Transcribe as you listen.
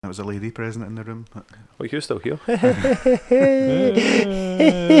was a lady present in the room. Oh, you're still here?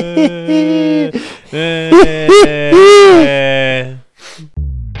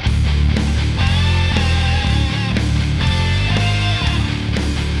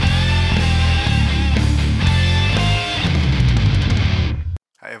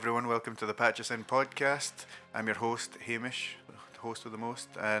 Hi everyone, welcome to the Patch Us In podcast. I'm your host, Hamish, the host of the most,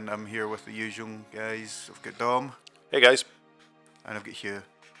 and I'm here with the usual guys. I've got Dom. Hey guys. And I've got Hugh.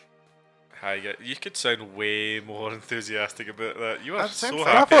 Hi, you could sound way more enthusiastic about that. You are so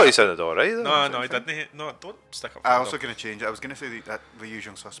I happy. thought he sounded alright. No, I didn't. No, don't stick up for I'm it, also though. going to change it. I was going to say the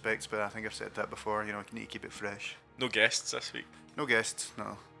usual suspects, but I think I've said that before. You know, you need to keep it fresh. No guests this week. No guests,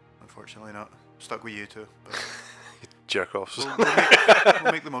 no. Unfortunately not. Stuck with you two. But Jerk offs.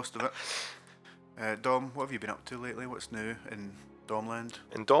 we'll make the most of it. Dom, what have you been up to lately? What's new in Domland?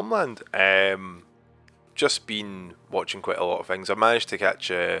 In Domland, just been watching quite a lot of things. I managed to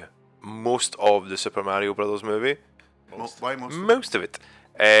catch most of the Super Mario Brothers movie. Why most? Most of it.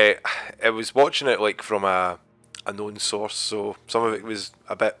 I was watching it like from a known source, so some of it was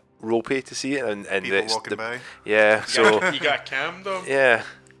a bit ropey to see it, and People it's walking by. Yeah, so You got a cam, though? yeah,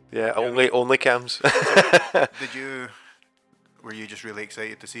 Onlycams. Were you just really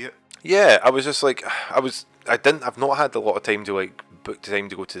excited to see it? Yeah, I was just like, I've not had a lot of time to like book the time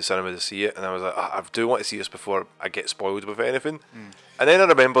to go to the cinema to see it, and I was like, I do want to see this before I get spoiled with anything. And then I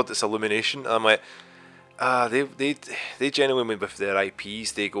remembered it's Illumination, and I'm like, they genuinely with their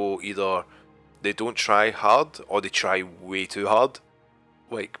IPs, they go either they don't try hard or they try way too hard,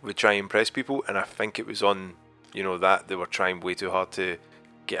 like we try and impress people, and I think it was on, that they were trying way too hard to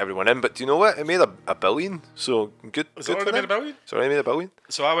get everyone in. But do you know what? It made a billion, so good. Has good it for already made them. a billion? It's already made a billion.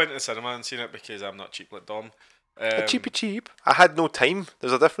 So I went to the cinema and seen it because I'm not cheap like Dom. Cheap. I had no time.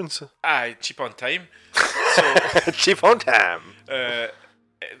 There's a difference. Aye, cheap on time. So Cheap on time. it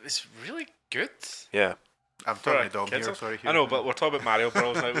was really good. Yeah. I'm For talking a to Dom kids here, one. sorry. Hugh. I know, but we're talking about Mario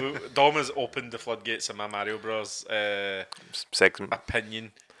Bros. Now. Dom has opened the floodgates of my Mario Bros. Segment.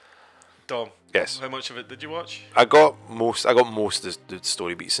 Opinion. Dom, Yes. how much of it did you watch? I got most of the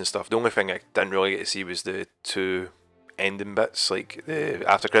story beats and stuff. The only thing I didn't really get to see was the two ending bits, like the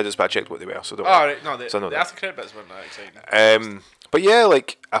after credits, but I checked what they were, so don't worry. Right, no, the So I know that. after credit bits weren't that exciting. But yeah,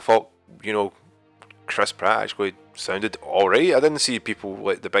 like I thought, Chris Pratt actually sounded alright. I didn't see people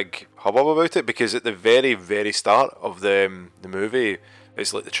like the big hubbub about it, because at the very, very start of the movie,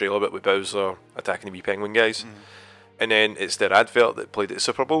 it's like the trailer bit with Bowser attacking the wee penguin guys, and then it's their advert that played at the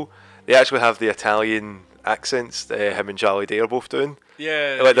Super Bowl. They actually have the Italian accents that him and Charlie Day are both doing.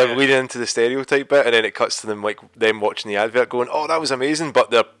 Yeah, Like they're leading into the stereotype bit, and then it cuts to them like them watching the advert, going, "Oh, that was amazing," but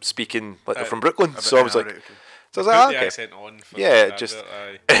they're speaking like they're from Brooklyn. So I was like, okay. the okay. accent on. For Yeah, the just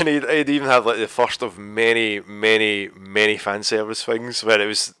advert, and he'd even have like the first of many fan service things where it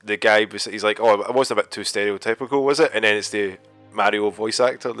was the guy he's like, "Oh, it wasn't a bit too stereotypical, was it?" And then it's the Mario voice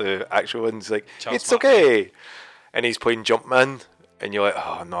actor, the actual one. He's like, Charles "It's Martinet. okay," and he's playing Jumpman. And you're like,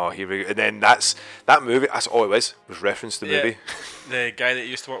 oh no, here we go. And then that movie, that's all it was reference to the movie. The guy that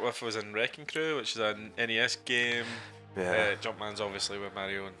he used to work with was in Wrecking Crew, which is an NES game. Yeah. Jumpman's obviously where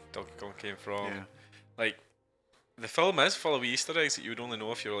Mario and Donkey Kong came from. Yeah. Like, the film is full of wee Easter eggs that you would only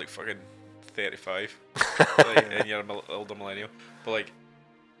know if you were like fucking 35, and you're an older millennial. But like,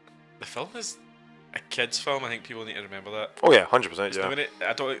 the film is a kids' film. I think people need to remember that. Oh yeah, 100%. Yeah.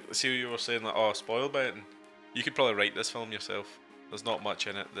 I don't see what you were saying, like, oh, spoiled by it. And you could probably write this film yourself. There's not much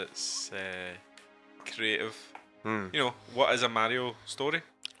in it that's creative. What is a Mario story?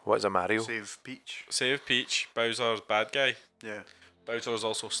 What is a Mario? Save Peach. Save Peach, Bowser's bad guy. Yeah. Bowser is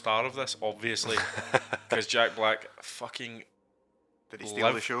also star of this, obviously, because Jack Black fucking Did he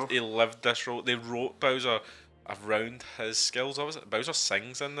steal the show? He lived this role. They wrote Bowser around his skills. Obviously, Bowser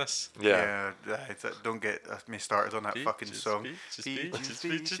sings in this. Yeah. Don't get me started on that fucking song.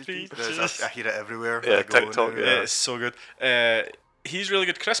 Peaches. I hear it everywhere. Yeah, I go TikTok, now. yeah. It's so good. He's really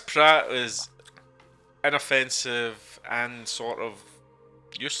good. Chris Pratt is inoffensive and sort of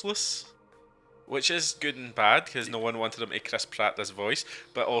useless, which is good and bad because no one wanted him to Chris Pratt this voice,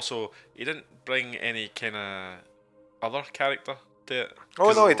 but also he didn't bring any kind of other character to it.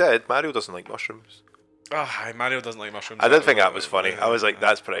 Oh no, he did. Mario doesn't like mushrooms. Mario doesn't like mushrooms. I did think that was funny. I was like,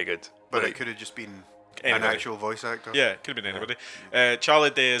 that's pretty good. But Like, it could have just been Anybody. an actual voice actor. Yeah, it could have been anybody.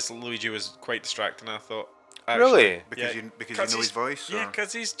 Charlie Day as Luigi was quite distracting, I thought. Really? Because Yeah. you know his voice? Yeah, or-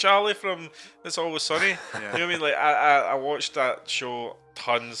 because he's Charlie from It's Always Sunny. Yeah. You know what I mean? Like, I watched that show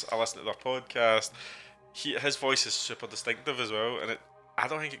tons. I listened to their podcast. His voice is super distinctive as well, and I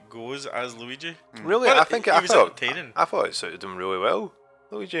don't think it goes as Luigi. Really? But I was thought entertaining. I thought it suited him really well,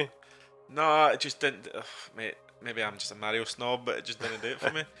 Luigi. No, it just didn't. Ugh, mate, maybe I'm just a Mario snob, but it just didn't do it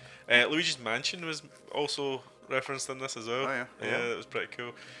for me. Luigi's Mansion was also referenced in this as well. Oh, yeah. Yeah, it was pretty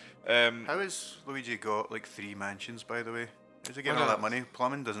cool. How has Luigi got like 3 mansions, by the way? How's he getting Well, all that money?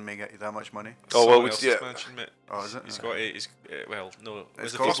 Plumbing doesn't make it that much money. Oh, well, Someone it's- else's yeah. mansion, mate. Oh, is it? He's got a. He's well, no. Was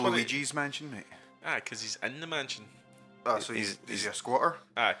It's the called first one? Luigi's Mansion, mate. Because he's in the mansion. Oh, so is he a squatter?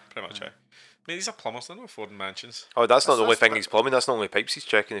 Pretty much. Mate, these are plumbers. They're not affording mansions. Oh, that's not the only That's- thing he's plumbing. That's not the only pipes he's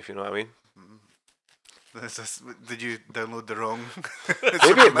checking, if you know what I mean. Did you download the wrong?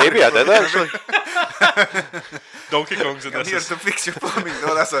 Maybe I did actually. Donkey Kong's in I'm this. here is to fix your plumbing.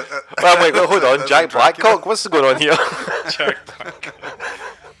 No, that's a. Well, I'm like, well, hold on, that's Jack a Dracula. Blackcock. What's going on here? Jack Black.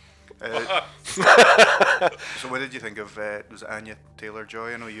 So, what did you think of? Was it Anya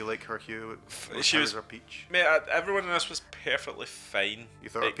Taylor-Joy? I know you like her, Hugh. She How was- her Peach. Mate, everyone in this was perfectly fine. You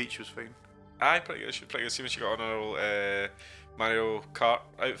thought her Peach was fine. Pretty good. She was pretty good. See when she got on her little Mario Kart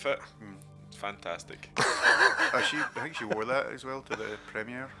outfit. Fantastic. I think she wore that as well to the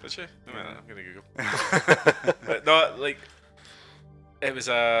premiere. Did she? No, man, I'm gonna Google. But no, like it was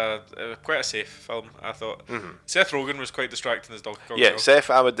quite a safe film. I thought. Seth Rogen was quite distracting as Donkey Kong. Yeah, as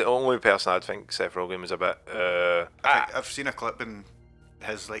well. the only person I'd think Seth Rogen was a bit. I've seen a clip and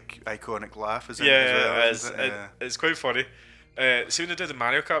his like iconic laugh is in Yeah, it as well. it isn't is. it? Yeah. It's quite funny. See when they did the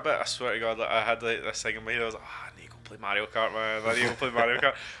Mario Kart bit, I swear to God, like, I had like this thing in my head. I was like, I need to go play Mario Kart, man. I need to go play Mario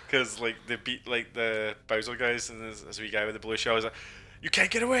Kart because like they beat like the Bowser guys and this wee guy with the blue shell. I was like, you can't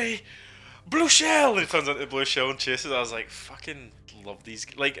get away, blue shell. And he turns into the blue shell and chases. I was like, fucking love these.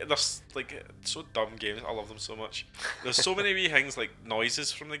 Like they're like so dumb games. I love them so much. There's so many wee things like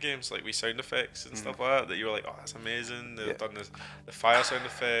noises from the games, like wee sound effects and stuff like that you were like, oh, that's amazing. They've done the fire sound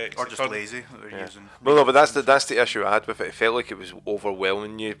effects. Or They just turned- lazy that they're using. Well, no, but that's the issue I had with it. It felt like it was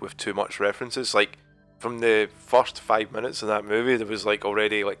overwhelming you with too much references. Like from the first 5 minutes of that movie, there was like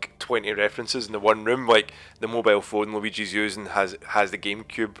already like 20 references in the one room. Like the mobile phone Luigi's using has the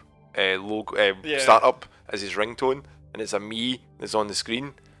GameCube logo startup as his ringtone, and it's a me that's on the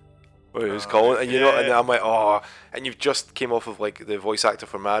screen. Who's calling? And you know, and I'm like, oh, and you've just came off of like the voice actor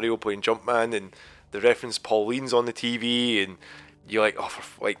for Mario playing Jumpman, and the reference Pauline's on the TV, and you're like, oh,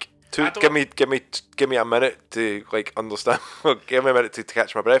 give me a minute to like understand. Give me a minute to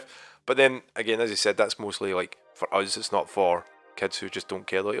catch my breath. But then again, as you said, that's mostly like for us. It's not for kids who just don't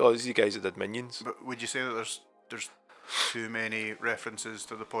care. Like, oh, these are the guys that did Minions. But would you say that there's too many references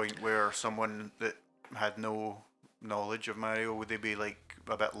to the point where someone that had no knowledge of Mario, would they be like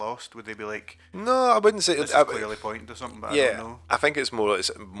a bit lost? Would they be like, No, I wouldn't say. this is clearly pointing to something, but I don't know. I think it's more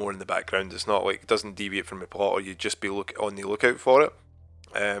in the background. It's not like it doesn't deviate from the plot, or you just be on the lookout for it.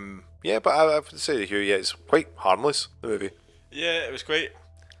 But I have to say here, it's quite harmless, the movie. Yeah, it was great.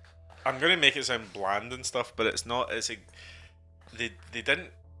 I'm gonna make it sound bland and stuff, but it's not. They didn't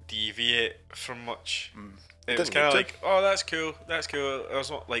deviate from much. It was didn't kind of need like, oh, that's cool. I was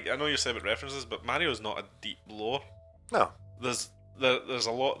not like, I know you're saying about references, but Mario's not a deep lore. No. There's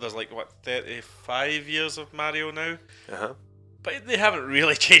a lot. There's like what 35 years of Mario now, but they haven't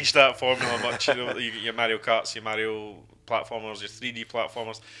really changed that formula much. You know, you get your Mario Karts, your Mario platformers, your 3D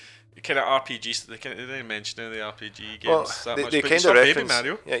platformers. Kind of RPGs. They didn't mention any of the RPG games that much. They But you kind saw of Baby reference.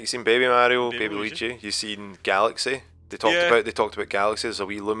 Mario. Yeah, you've seen Baby Mario, Baby Baby Luigi. Luigi. You've seen Galaxy. They talked about Galaxy. There's a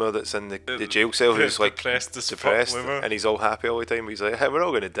wee Luma that's in the jail cell who's like depressed as depressed, fuck, Luma. and he's all happy all the time. He's like, hey, we're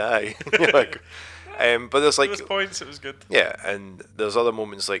all gonna die. You're like, but there's There like was points. It was good. yeah, and there's other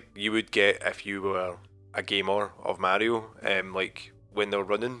moments like you would get if you were a gamer of Mario, like when they're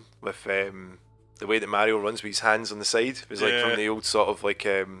running with the way that Mario runs with his hands on the side. It was like from the old sort of like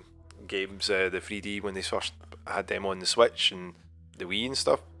games, the 3D when they first had them on the Switch and the Wii and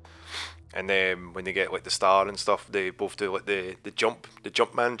stuff. And then when they get like the star and stuff, they both do like the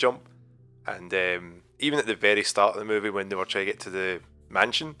Jumpman jump. And even at the very start of the movie when they were trying to get to the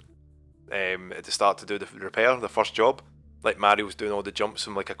mansion, at the start to do the repair, the first job, like Mario's doing all the jumps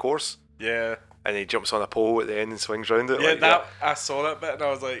from like a course. Yeah. And he jumps on a pole at the end and swings round it. Yeah, like, I saw that bit and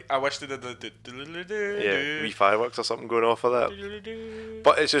I was like, I wish they did wee fireworks or something going off of that.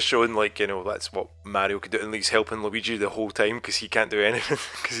 But it's just showing like, you know, that's what Mario could do, and he's helping Luigi the whole time because he can't do anything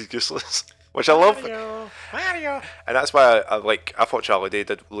because he's useless. Which I love. Mario. And that's why I thought Charlie Day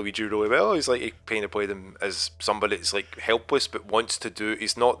did Luigi really well. He's like, he kind of played him as somebody that's like helpless but wants to do.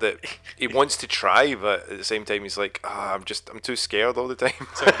 He's not that he wants to try, but at the same time he's like, I'm too scared all the time.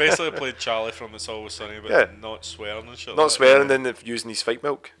 So he basically played Charlie from It's Always Sunny, but not swearing and shit. Not like swearing, that. then using his fight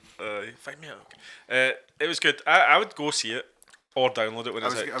milk. Fight me out. It was good. I would go see it or download it when I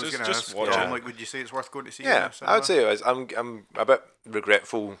it's was out. going to Just ask, watch Tom, it. like, would you say it's worth going to see? Yeah, in the I would cinema? say it is. I'm a bit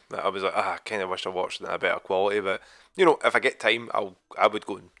regretful that I was like, I kind of wish I watched it in a better quality, but you know, if I get time, I would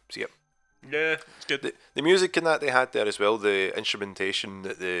go and see it. Yeah, it's good. The music in that they had there as well, the instrumentation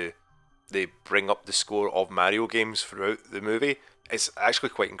that they bring up the score of Mario games throughout the movie, it's actually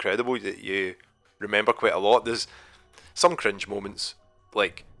quite incredible that you remember quite a lot. There's some cringe moments,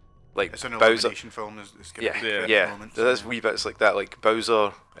 like It's an Bowser. elimination film. There's gonna be cringe Yeah. moments. There's wee bits like that, like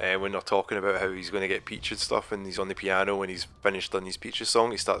Bowser when they're talking about how he's going to get Peach and stuff, and he's on the piano when he's finished on his Peaches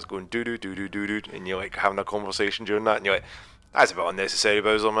song, he starts going doo doo doo doo doo doo, and you're like having a conversation during that, and you're like, that's a bit unnecessary,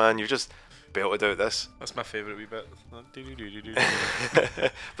 Bowser, man. You've just belted out this. That's my favourite wee bit. But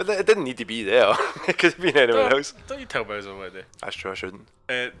it didn't need to be there. It could have been anyone else. Don't you tell Bowser what to do. That's true, I shouldn't.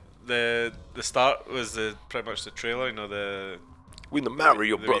 The start was pretty much the trailer, you know, the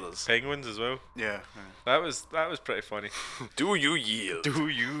Mario the Brothers. penguins as well. Yeah. That was pretty funny. Do you yield? Do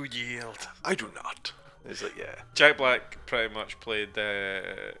you yield? I do not. It's like, yeah. Jack Black pretty much played.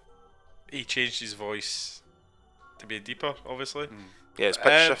 He changed his voice to be deeper, obviously. Yeah, it's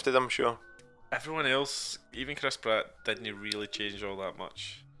pitch shifted, I'm sure. Everyone else, even Chris Pratt, didn't really change all that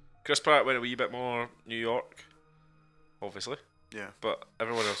much. Chris Pratt went a wee bit more New York, obviously. Yeah. But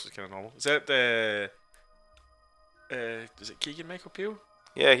everyone else was kind of normal. Is that is it Keegan Michael Peel?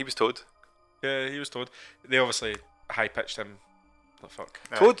 Yeah, he was Toad. Yeah, he was Toad. They obviously high pitched him. The fuck.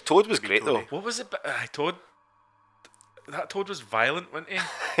 Toad was great Toady. though. What was it? Toad. That Toad was violent, wasn't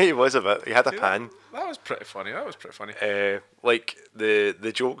he? He was a bit. He had a pan. That was pretty funny. Like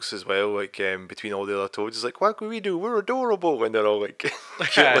the jokes as well, like between all the other Toads, it's like, what can we do? We're adorable, and they're all like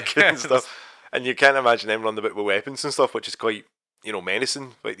cute looking and stuff. And you can't imagine them running about with weapons and stuff, which is quite,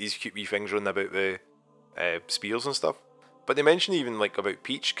 menacing. Like these cute wee things running about the spears and stuff. But they mention even like about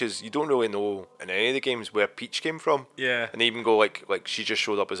Peach, because you don't really know in any of the games where Peach came from. Yeah. And they even go like she just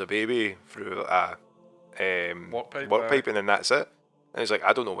showed up as a baby through a Walk pipe, and then that's it. And he's like,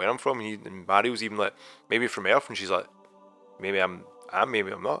 I don't know where I'm from. And Mario's even like, maybe from Earth, and she's like, maybe I'm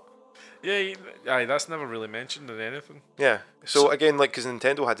maybe I'm not. Yeah, that's never really mentioned in anything. Yeah. So again, like, because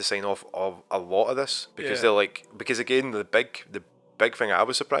Nintendo had to sign off of a lot of this because they're like, because again, the big thing I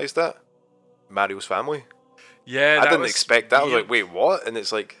was surprised at, Mario's family. Yeah, I didn't expect that. weird. I was like, wait, what? And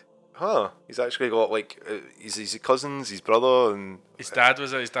it's like, he's actually got like his cousins, his brother, and His dad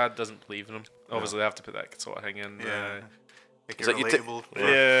was there. His dad doesn't believe in him. Obviously, they have to put that sort of thing in. Yeah. Make It's it like relatable.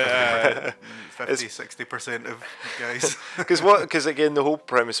 Yeah. 50-60% of guys. Because again, the whole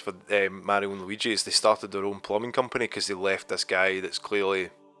premise for Mario and Luigi is they started their own plumbing company because they left this guy that's clearly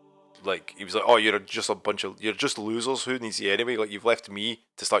like, he was like, oh, you're just losers, who needs you anyway? Like, you've left me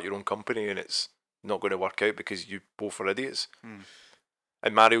to start your own company and it's not going to work out because you both are idiots.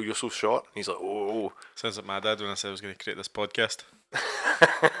 And Mario, you're so short. And he's like, oh. Sounds like my dad when I said I was going to create this podcast.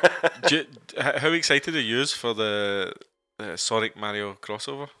 How excited are you for the Sonic Mario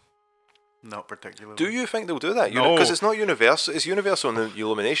crossover? Not particularly. Do you think they'll do that? No. Because it's not Universal. It's Universal in the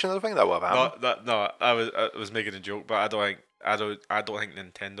Illumination. I think that will have happened. No, I was making a joke, but I don't think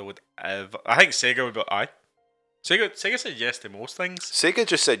Nintendo would ever. I think Sega would, but Sega said yes to most things. Sega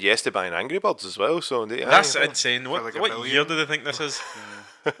just said yes to buying Angry Birds as well. So That's insane. What like $1 what billion. year do they think this is?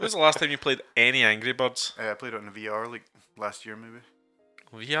 When was the last time you played any Angry Birds? I played it on the VR like last year maybe.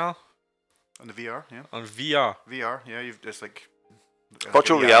 VR? On the VR, yeah. On VR? VR, yeah. You've just like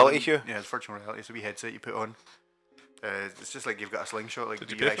Virtual a wee reality, island. Hugh. Yeah, it's virtual reality. It's a wee headset you put on. It's just like you've got a slingshot. Like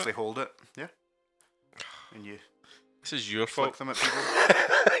Did you you can pay for actually hold it. Yeah. And you This is your flick fault. them at people.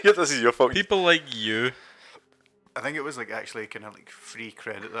 Yeah, this is your fault. People like you. I think it was like actually kind of like free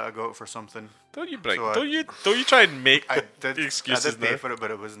credit that I got for something. Don't you bring? So don't you try and make I did. excuses I did pay now. for it,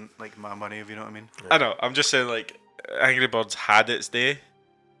 but it wasn't like my money. If you know what I mean. I know. I'm just saying, like, Angry Birds had its day,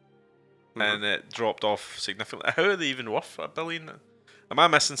 and it dropped off significantly. How are they even worth $1 billion? Am I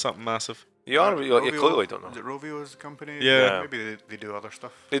missing something massive? You clearly don't Is know. it Rovio's company? Yeah. Maybe they do other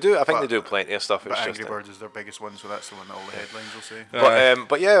stuff. They do. I think But- they do plenty of stuff. But It's Angry just. Birds is their biggest one, so that's the one that all the headlines will say.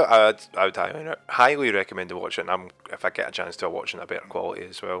 But yeah, I would highly recommend to watch it. And if I get a chance to watch it in a better quality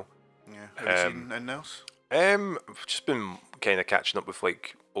as well. Yeah. Have you seen anything else? I've just been kind of catching up with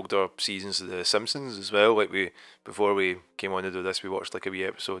like older seasons of The Simpsons as well. Like before we came on to do this, we watched like a wee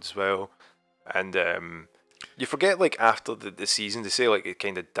episode as well. And you forget like after the season, they say like it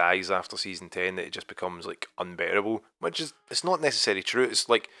kind of dies after season 10, that it just becomes like unbearable, which is, it's not necessarily true. It's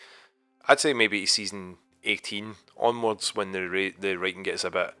like, I'd say maybe season 18 onwards when the writing gets a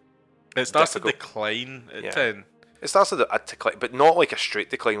bit. It starts difficult. to decline at Yeah. 10. It starts a decline, but not like a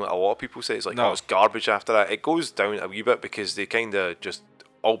straight decline like a lot of people say. It's like, No. oh, it's garbage after that. It goes down a wee bit because they kind of just,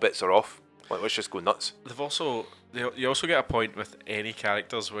 all bits are off. Like, let's just go nuts. You also get a point with any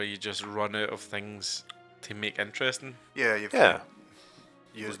characters where you just run out of things to make interesting. Yeah, you've Yeah.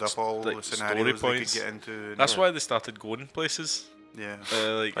 used up all like the story scenarios they could points. get into. And That's why they started going places. Yeah.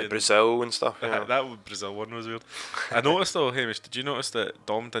 like in Brazil and stuff. Yeah. That Brazil one was weird. I noticed though, Hamish, did you notice that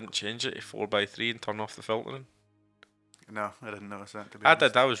Dom didn't change it to 4:3 and turn off the filtering? No, I didn't notice that. To be I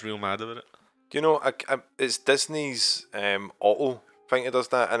honest. did. I was real mad about it. You know, it's Disney's auto thing that does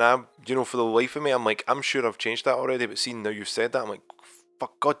that, and for the life of me, I'm like, I'm sure I've changed that already, but seeing now you've said that, I'm like,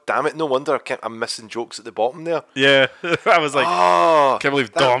 fuck, god damn it, no wonder I'm missing jokes at the bottom there. Yeah, I was like, oh, can't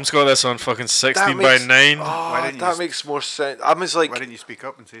believe Dom's got this on fucking 16:9. Oh, that makes more sense. I was like, why didn't you speak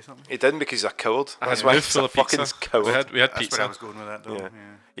up and say something? He didn't because he's a coward. That's why he's a fucking coward. We had That's pizza. where I was going with that, though. Yeah.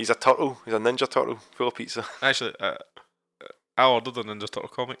 He's a turtle. He's a ninja turtle full of pizza. Actually, I ordered a Ninja Turtle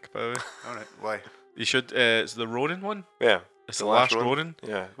comic, by the way. Alright, why? You should. It's the Ronin one. Yeah. It's the last Ronin.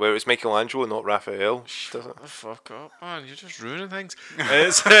 Yeah, where it's Michelangelo, not Raphael. Shut the fuck up, man! You're just ruining things.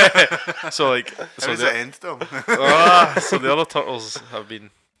 So like, How does it end, though? So the other turtles have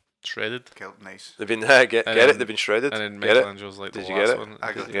been shredded. Killed, nice. They've been get it. They've been shredded. And then get Michelangelo's like Did the you last get it? one.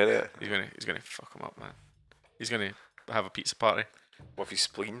 I got Did you get it? He's gonna fuck him up, man. He's gonna have a pizza party. What if he's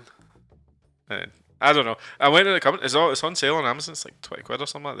spleen? And I don't know. I went to the company. It's on sale on Amazon. It's like 20 quid or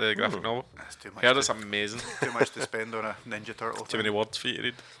something like the graphic novel. That's too much. Heard it's amazing. Too much to spend on a Ninja Turtle. Too many words for you to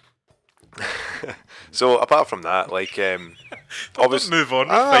read. So apart from that, like, obviously move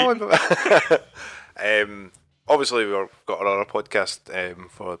on. Obviously we've got our other podcast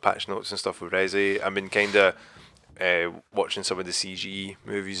for patch notes and stuff with Resi. I've been kind of watching some of the CG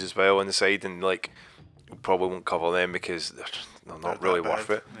movies as well on the side, and like we probably won't cover them because they're not really worth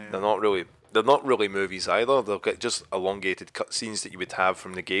it. Yeah. They're not really movies either. They'll get just elongated cutscenes that you would have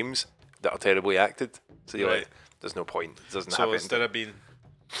from the games that are terribly acted. So you're like, there's no point. It doesn't happen. So instead of being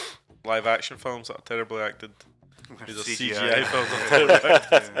live action films that are terribly acted, these are CGI. CGI films that are terribly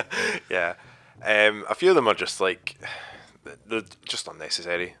acted. Yeah. A few of them are just like, they're just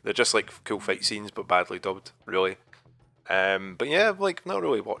unnecessary. They're just like cool fight scenes but badly dubbed, really. But yeah, I've like not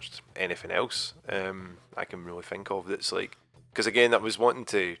really watched anything else I can really think of that's like, because again, I was wanting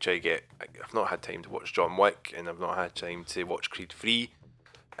to try to get, I've not had time to watch John Wick, and I've not had time to watch Creed 3,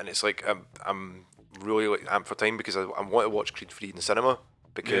 and it's like I'm really like amped for time because I want to watch Creed 3 in the cinema,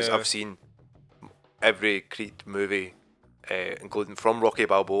 because I've seen every Creed movie, including from Rocky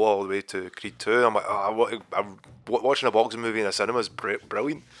Balboa all the way to Creed 2. I'm like, watching a boxing movie in a cinema is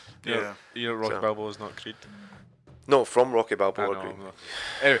brilliant. Yeah, Rocky Balboa is not Creed. No, from Rocky Balboa.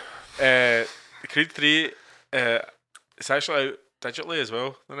 Anyway, Creed 3, it's actually out digitally as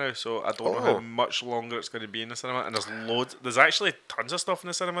well now, so I don't know how much longer it's going to be in the cinema. And there's actually tons of stuff in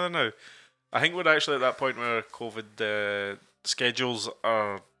the cinema now. I think we're actually at that point where COVID schedules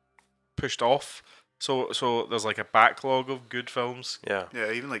are pushed off. So there's like a backlog of good films. Yeah.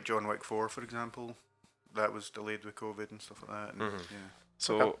 Yeah, even like John Wick 4, for example, that was delayed with COVID and stuff like that. And yeah.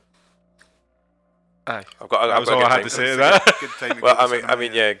 So. Aye. I've got all I had to say to that. Good time to well, go to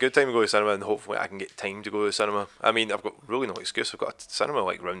cinema, yeah, good time to go to cinema, and hopefully I can get time to go to the cinema. I mean, I've got really no excuse. I've got a cinema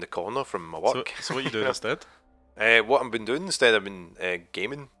like round the corner from my work. So what are you doing instead? What I've been doing instead, I've been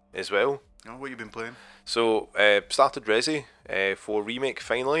gaming as well. Oh, what you been playing? So started Resi 4 remake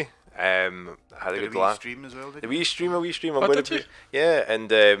finally. Had a good laugh. Stream as well, did The you? wee stream. I'm Oh, going did to you? yeah,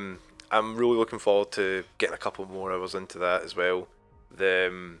 and I'm really looking forward to getting a couple more hours into that as well.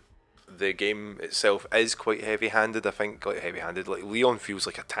 The game itself is quite heavy-handed. I think like Leon feels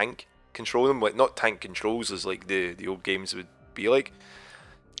like a tank controlling him, like not tank controls as like the old games would be like.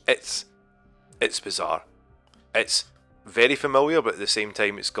 It's bizarre. It's very familiar, but at the same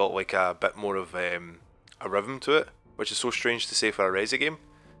time it's got like a bit more of a rhythm to it, which is so strange to say for a Resi game.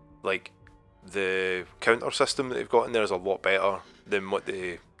 Like the counter system that they've got in there is a lot better than what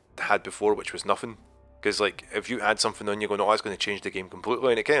they had before, which was nothing. Because like if you add something on, you're going, oh, it's going to change the game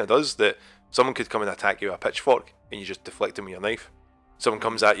completely, and it kind of does. That someone could come and attack you with a pitchfork, and you just deflect them with your knife. Someone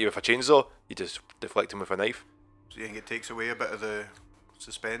comes at you with a chainsaw, you just deflect them with a knife. So you think it takes away a bit of the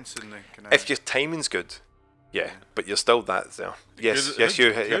suspense and the kind of... If your timing's good, yeah, but you're still that there. Yes, I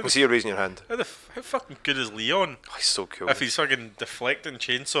can see you raising your hand. How fucking good is Leon? Oh, he's so cool. If he's fucking deflecting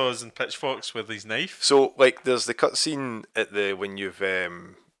chainsaws and pitchforks with his knife. So like, there's the cutscene at when you've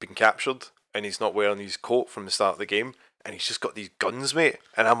been captured, and he's not wearing his coat from the start of the game, and he's just got these guns, mate.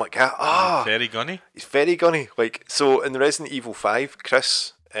 And I'm like, very gunny. He's very gunny. Like, so in the Resident Evil 5,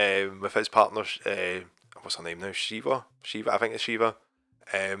 Chris, with his partner, what's her name now? Shiva, I think it's Shiva.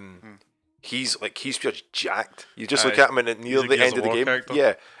 He's just jacked. You just look at him, and near the end of the game,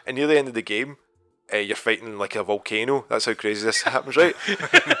 character. And near the end of the game, you're fighting like a volcano. That's how crazy this happens, right?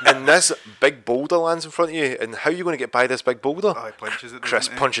 And this big boulder lands in front of you, and how are you going to get by this big boulder? Oh, he punches it. Chris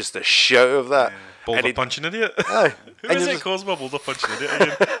punches the shit out of that. Boulder punching idiot. Aye. Who is it calls my boulder punching idiot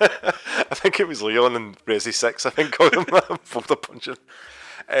again? I think it was Leon and Resi 6, I think, called him boulder punching.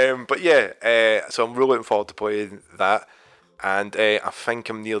 But yeah, so I'm really looking forward to playing that. And I think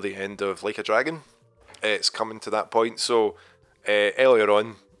I'm near the end of Like a Dragon. It's coming to that point. So earlier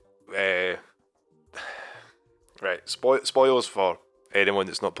on, right, spoilers for anyone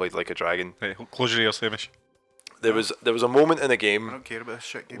that's not played Like a Dragon. Right, close your ears, Hamish. There was a moment in the I game don't care about this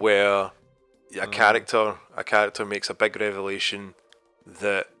shit game. where a character makes a big revelation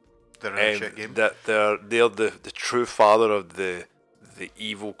that They're in a shit game. that they're the true father of the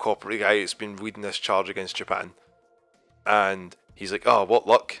evil corporate guy that's been leading this charge against Japan. And he's like, oh, what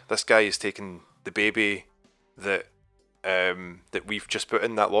luck! This guy is taking the baby that that we've just put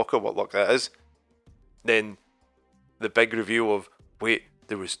in that locker. What luck that is! Then the big reveal of, wait,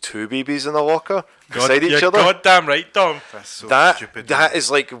 there was 2 babies in a locker beside each other. Goddamn right, Dom. That's so stupid. That is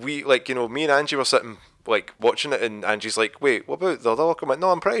like me and Angie were sitting like watching it, and Angie's like, wait, what about the other locker? I'm like,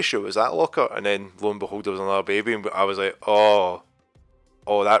 no, I'm pretty sure it was that locker. And then lo and behold, there was another baby, and I was like, oh,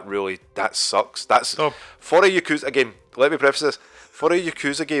 that sucks. That's Stop. For a Yakuza again. Let me preface this: for a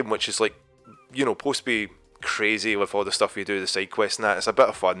Yakuza game, which is like, supposed to be crazy with all the stuff you do, the side quests and that, it's a bit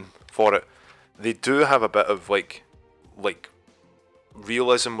of fun for it. They do have a bit of like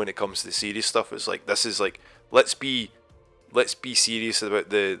realism when it comes to the serious stuff. It's like, this is like, let's be serious about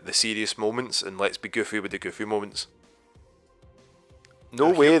the serious moments, and let's be goofy with the goofy moments. No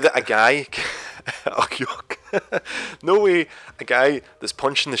way that a guy no way a guy that's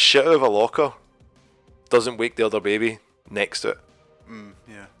punching the shit out of a locker doesn't wake the other baby next to it.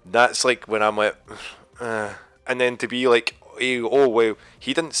 Yeah. That's like when I'm like, and then to be like, hey, oh well,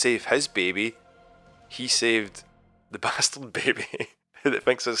 he didn't save his baby, he saved the bastard baby that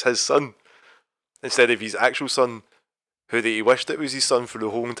thinks it's his son, instead of his actual son, who he wished it was his son for the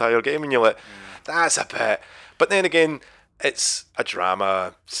whole entire game. And you're like, that's a bit. But then again, it's a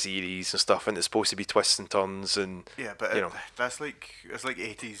drama series and stuff, and it's supposed to be twists and turns, and Yeah, but that's like, it's like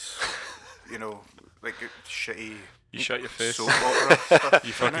 80s, like shitty You shut your face. soap opera stuff.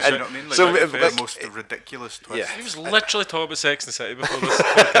 You fucking you shut know what I mean? Like, so, the most ridiculous twist. Yeah. He was literally talking about Sex and the City before this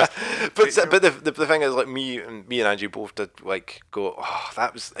podcast. but the thing is, like, me and Angie both did like go, oh,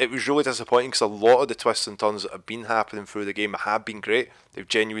 it was really disappointing, because a lot of the twists and turns that have been happening through the game have been great. They've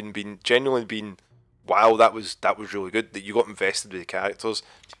genuinely been wow, that was really good. That you got invested with the characters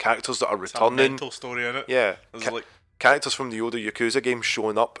that are It's a returning. mental story in it. Yeah, There's like, characters from the older Yakuza games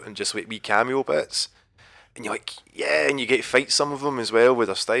showing up and just like wee cameo bits. And you're like, yeah, and you get to fight some of them as well with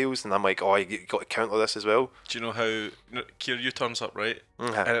their styles, and I'm like, oh, you got to counter this as well. do you know how Kiryu turns up, right?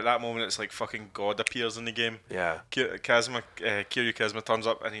 And at that moment, it's like fucking God appears in the game. Yeah. Kiryu Kazuma turns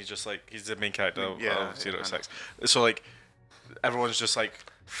up, and he's just like, he's the main character of Yeah, 06. So like, everyone's just like,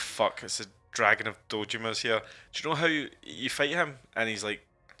 fuck, it's a dragon of Dojima's here. Do you know how you fight him, and he's like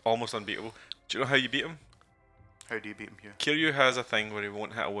almost unbeatable? Do you know how you beat him? How do you beat him here? Kiryu has a thing where he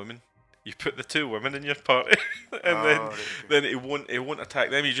won't hit a woman. You put the 2 women in your party, and right, then he won't attack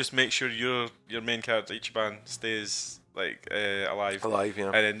them. You just make sure your main character Ichiban stays like alive, Yeah.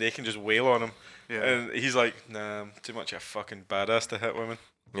 and then they can just wail on him. Yeah. And he's like, nah, I'm too much of a fucking badass to hit women.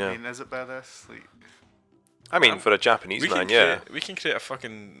 Yeah. I mean, is it badass? Like, I mean, for a Japanese man, we can create a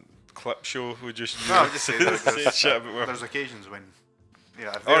fucking clip show who just no, I'm just saying, like, say shit about women. there's occasions when, if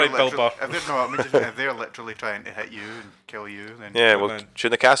All they're right, Bill literally- Burr. if they're literally trying to hit you and kill you, then Yeah, well, man.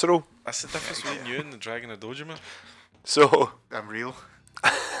 shooting the casserole. That's the difference between you and the Dragon of Dojima. So, I'm real.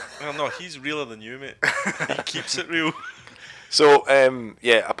 Well, no, he's realer than you, mate. He keeps it real.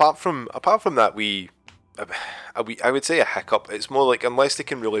 yeah. Apart from that, I would say a hiccup. It's more like, unless they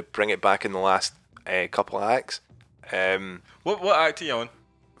can really bring it back in the last couple of acts. What act are you on?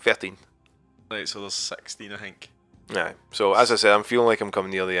 13. Right, so there's 16, I think. Yeah. So as I said, I'm feeling like I'm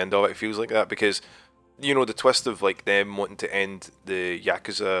coming near the end of it. It feels like that because, the twist of like them wanting to end the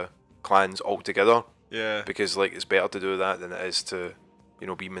Yakuza clans altogether. Yeah. Because like it's better to do that than it is to,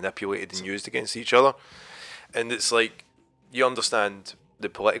 be manipulated and used against each other. And it's like, you understand the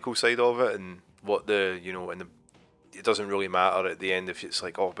political side of it and what it doesn't really matter at the end if it's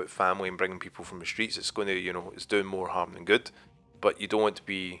like all about family and bringing people from the streets. It's going to, it's doing more harm than good. But you don't want to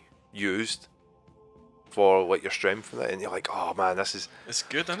be used for like your strength in it, and you're like, oh man, this is. It's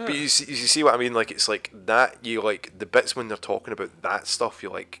good, isn't it? But you see what I mean? Like, it's like that. You like the bits when they're talking about that stuff.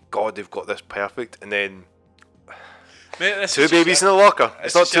 You're like, God, they've got this perfect, and then Mate, this 2 is babies just in a locker. it's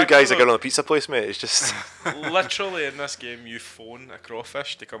It's not just 2 guys that Yakuza. go on a pizza place, mate. It's just literally in this game, you phone a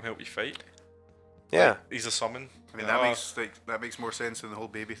crawfish to come help you fight. yeah. He's a summon. I mean, that makes more sense than the whole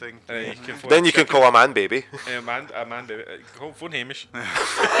baby thing. You can phone Then you can call a man baby. a man, baby. Phone Hamish. I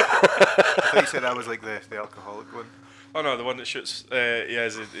thought you said that was like the alcoholic one. Oh no, the one that shoots. Yeah,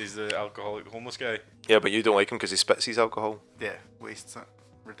 he's the alcoholic homeless guy. Yeah, but you don't like him because he spits his alcohol. Yeah, wastes it.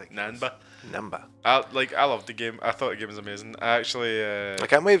 Ridiculous. Namba. Number. I loved the game. I thought the game was amazing. I actually. I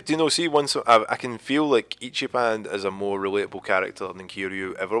can't wait. Do you know? See, once I can feel like Ichiban is a more relatable character than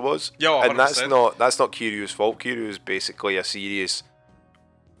Kiryu ever was. Yeah, 100%. And that's not Kiryu's fault. Kiryu is basically a serious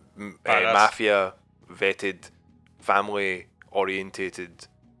mafia vetted, family orientated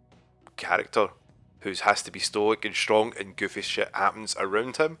character who has to be stoic and strong, and goofy shit happens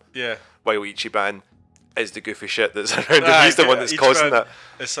around him. Yeah. While Ichiban is the goofy shit that's around him. He's the one that's causing that.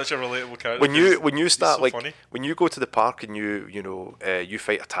 It's such a relatable character. When you start so like funny. when you go to the park and you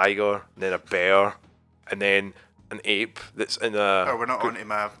fight a tiger, and then a bear, and then an ape that's in a. Oh, we're not on to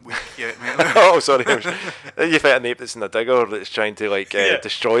my week yet, mate. Oh, sorry. You fight an ape that's in a digger that's trying to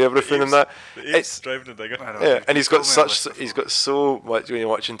destroy everything and that. It's driving a digger. Yeah, and he's got so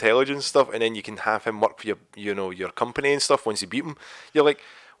much intelligence stuff, and then you can have him work for your company and stuff. Once you beat him, you're like,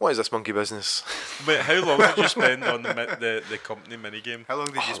 what is this monkey business? But how long did you spend on the company minigame? How long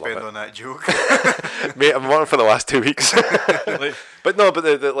did you spend on that joke? Mate, I'm working for the last 2 weeks. Like, But no, but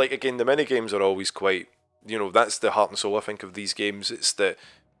again, the mini games are always quite. That's the heart and soul, I think, of these games. It's that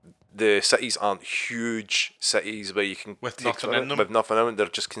the cities aren't huge cities where you can With take nothing something in them. With nothing in them, they're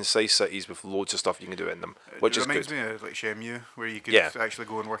just concise cities with loads of stuff you can do in them, which It is reminds good. me of like Shenmue, where you could Yeah. actually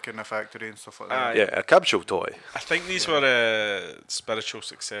go and work in a factory and stuff like Aye. that. Yeah, a capsule toy. I think these were spiritual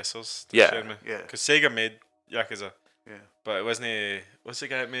successors to Yeah. Shenmue. Yeah. Because Sega made Yakuza, Yeah. but it wasn't. What's the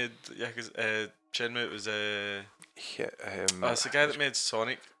guy that made Yakuza? Shenmue. It was Yeah, it's the guy that made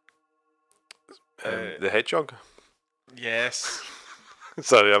Sonic. the Hedgehog. Yes.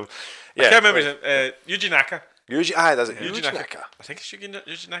 Sorry, I can't remember his name. Yuji Naka. That's it. Yuji Yuji Naka. Naka. I think it's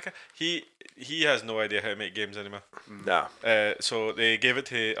Yuji Naka. He has no idea how to make games anymore. Nah. So they gave it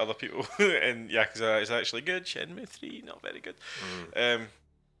to other people, and Yakuza is actually good. Shenmue 3, not very good.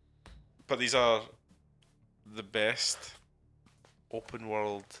 But these are the best open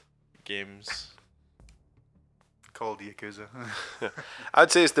world games. Called Yakuza.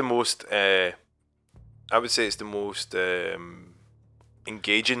 I'd say it's the most.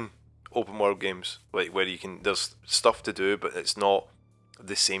 Engaging open world games, like where there's stuff to do, but it's not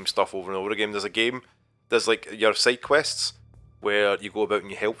the same stuff over and over again. There's like your side quests where you go about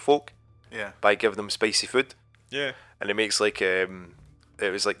and you help folk Yeah. by giving them spicy food, Yeah. and it makes like it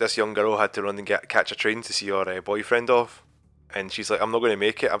was like this young girl had to run and catch a train to see her boyfriend off, and she's like, I'm not going to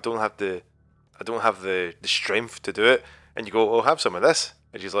make it. I don't have the strength to do it. And you go, oh, have some of this,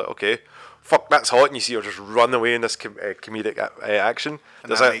 and she's like, okay. Fuck, that's hot, and you see her just run away in this comedic action. And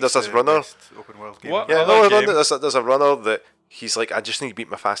There's that makes this the runner. best open world game. What? Yeah, Other no, game? there's a runner that he's like, I just need to beat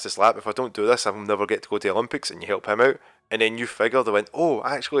my fastest lap. If I don't do this, I'll never get to go to the Olympics. And you help him out, and then you figure they went, oh,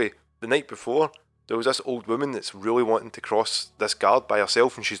 actually, the night before there was this old woman that's really wanting to cross this guard by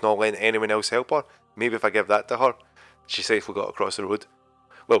herself, and she's not letting anyone else help her. Maybe if I give that to her, she safely got across the road.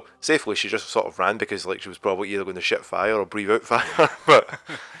 Well, safely, she just sort of ran because like she was probably either going to shit fire or breathe out fire.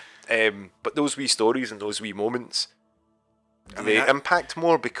 But those wee stories and those wee moments, they impact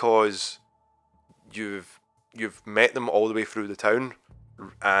more because you've met them all the way through the town,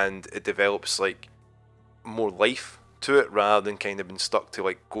 and it develops like more life to it rather than kind of being stuck to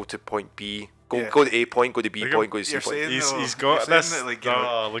like go to point B, go to A point, go to B point, go to C You're point. saying He's though, got you're this. saying that,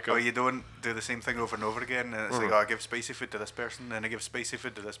 like, Look up. you don't do the same thing over and over again, and it's like, oh, I give spicy food to this person, then I give spicy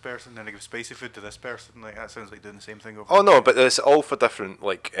food to this person, then I give spicy food to this person. Like, that sounds like doing the same thing over. Oh and no, over. but it's all for different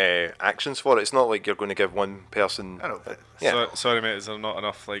like actions for it. It's not like you're going to give one person. I know, but Yeah. Sorry, mate. Is there not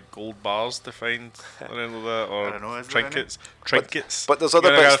enough like gold bars to find or anything like that, or I don't know, is there any? trinkets? But there's other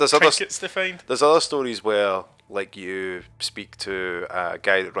You gotta bits. have There's other trinkets to find. There's other stories where, like, you speak to a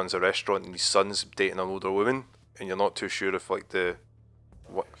guy that runs a restaurant and his son's dating an older woman, and you're not too sure if, like,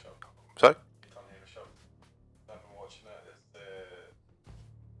 what? Sorry?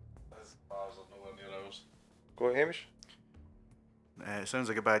 Go on, Hamish. It sounds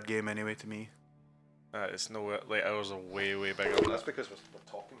like a bad game anyway to me. It's no like ours are way bigger than that. because we're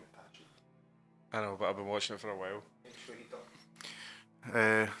talking with Patchy. I know, but I've been watching it for a while.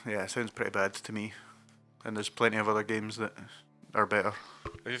 Yeah, it sounds pretty bad to me. And there's plenty of other games that are better.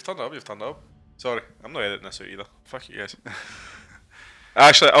 If you've turned it up, you've turned it up. Sorry, I'm not editing this out either. Fuck you guys.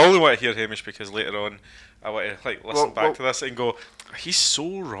 Actually, I only want to hear Hamish because later on I want to like listen back to this and go, he's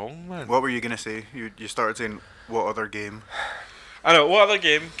so wrong, man. What were you gonna say? You started saying what other game? I know. What other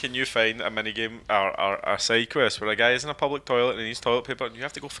game can you find a mini game or a side quest where a guy is in a public toilet and needs toilet paper and you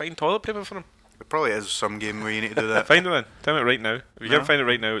have to go find toilet paper for him? It probably is some game where you need to do that. Find it then. Tell me right now. If you No. can't find it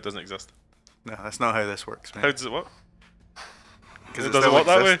right now, it doesn't exist. No, that's not how this works, man. How does it work? Because It it doesn't still work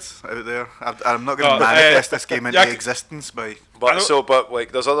that way. exists out there. I'm not going to Oh, manifest this game into yeah, existence by. But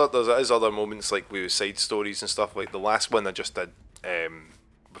like there's other moments like with side stories and stuff. Like the last one I just did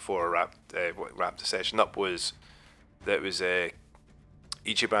before I wrapped the session up was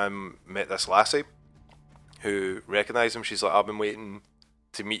Ichiban met this lassie who recognised him. She's like, I've been waiting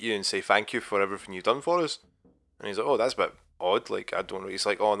to meet you and say thank you for everything you've done for us. And he's like, oh, that's a bit odd. Like, I don't know. He's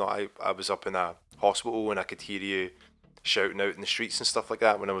like, oh no, I was up in a hospital and I could hear you shouting out in the streets and stuff like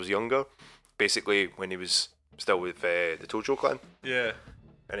that when I was younger. Basically, when he was still with the Tojo clan. Yeah.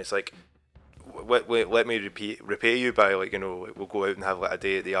 And it's like, let me repay you by, like, you know, we'll go out and have like a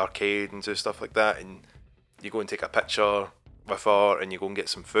day at the arcade and do stuff like that. And you go and take a picture with her and you go and get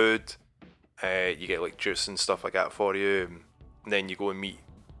some food. You get like juice and stuff like that for you. And then you go and meet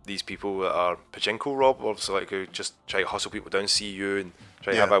these people that are pachinko robbers, like who just try to hustle people down, see you and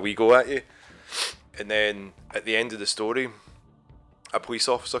try to have a wee go at you. And then at the end of the story, a police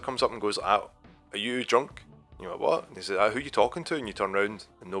officer comes up and goes, are you drunk? And you're like, what? And he says, who are you talking to? And you turn around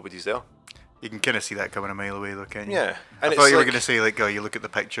and nobody's there. You can kind of see that coming a mile away, though, can't you? Yeah. And I thought you were going to say, like, oh, you look at the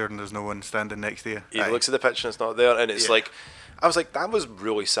picture and there's no one standing next to you. He looks at the picture and it's not there, and it's like, I was like, that was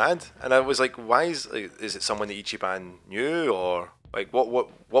really sad. And I was like, why is it someone that Ichiban knew, or like what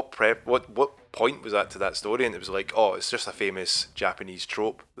point was that to that story? And it was like, oh, it's just a famous Japanese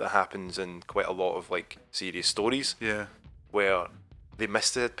trope that happens in quite a lot of like serious stories. Yeah. Where they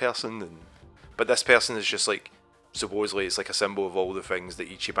missed the person, but this person is just like, supposedly it's like a symbol of all the things that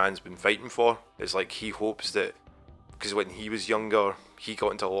Ichiban's been fighting for. It's like he hopes that, because when he was younger, he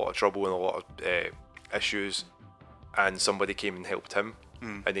got into a lot of trouble and a lot of issues, and somebody came and helped him,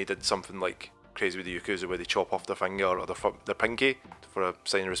 and they did something like crazy with the Yakuza where they chop off their finger or their pinky for a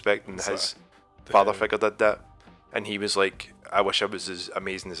sign of respect, and his father figure did that, and he was like, I wish I was as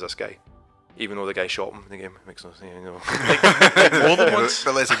amazing as this guy. Even though the guy shot him in the game, it makes no sense, you know. More than once.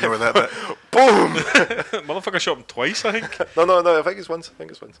 But let's ignore that bit. Boom! Motherfucker shot him twice, I think. No, I think it's once.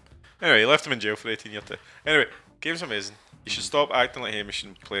 Anyway, he left him in jail for 18 years. Anyway, game's amazing. You should stop acting like Hamish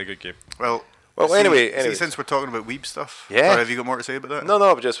and play a good game. Well, anyway. See, since we're talking about weeb stuff, yeah. Have you got more to say about that? No,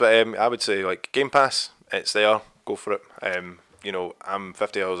 but just I would say like Game Pass, it's there. Go for it. You know, I'm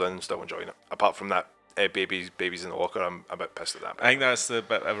 50 hours in, still enjoying it. Apart from that. Babies in the locker. I'm a bit pissed at that. I think that's the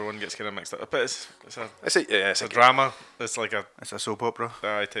bit everyone gets kind of mixed up. But it's a a drama. It's like it's a soap opera.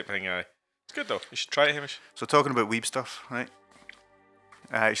 Type thing. It's good though. You should try it, Hamish. So talking about weeb stuff, right?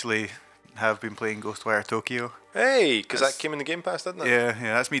 I actually have been playing Ghostwire Tokyo. Hey, because that came in the Game Pass, didn't it? Yeah,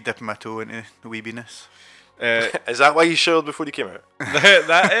 that's me dipping my toe into the weebiness. Is that why you shared before you came out?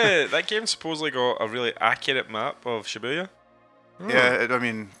 that game supposedly got a really accurate map of Shibuya. Yeah, I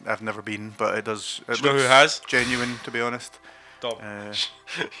mean, I've never been, but it does. Do you know who has? Genuine, to be honest. Dom.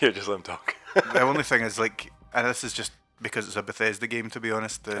 Here, just let him talk. The only thing is, like, and this is just because it's a Bethesda game, to be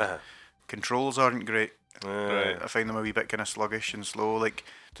honest, the controls aren't great. Right. I find them a wee bit kind of sluggish and slow, like,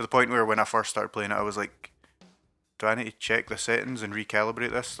 to the point where when I first started playing it, I was like, do I need to check the settings and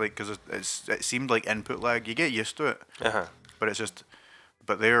recalibrate this? Like, because it seemed like input lag. You get used to it, but it's just,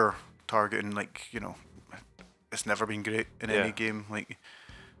 but they're targeting, like, you know, it's never been great in any game, like,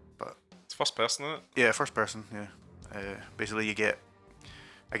 but it's first person, isn't it? Yeah, first person. Yeah, basically you get,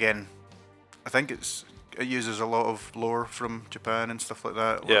 again, I think it uses a lot of lore from Japan and stuff like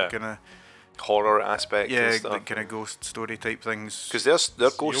that. Yeah, kind of horror aspect. Yeah, and stuff. like kind of ghost story type things. Because their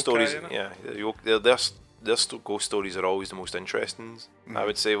ghost stories, yokai, their ghost stories are always the most interesting. I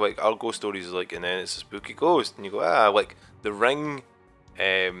would say, like, our ghost stories is like, and then it's a spooky ghost, and you go, like The Ring,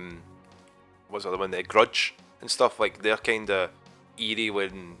 what's the other one? The Grudge. And stuff, like, they're kind of eerie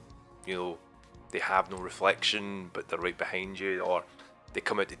when, you know, they have no reflection but they're right behind you, or they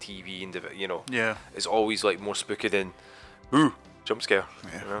come out the TV and, you know, it's always like more spooky than ooh, jump scare.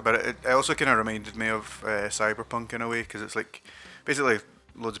 Yeah, you know? But it also kind of reminded me of Cyberpunk in a way, because it's like basically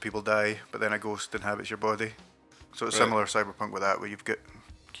loads of people die but then a ghost inhabits your body, so it's similar Cyberpunk with that, where you've got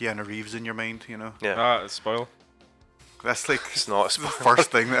Keanu Reeves in your mind, you know. Spoil. That's like it's not the first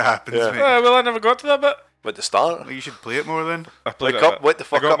thing that happens, mate. Well, I never got to that bit. At the start, well, you should play it more then. Wake the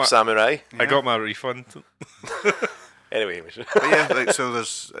fuck up, Samurai. I got my refund. Anyway, but yeah, like, so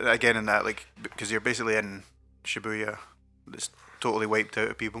there's again in that, like, because you're basically in Shibuya, it's totally wiped out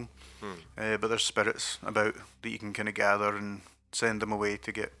of people, but there's spirits about that you can kind of gather and send them away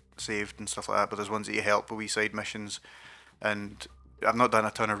to get saved and stuff like that. But there's ones that you help with wee side missions, and I've not done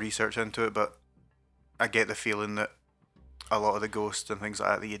a ton of research into it, but I get the feeling that a lot of the ghosts and things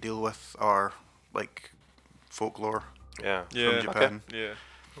like that you deal with are like folklore from Japan.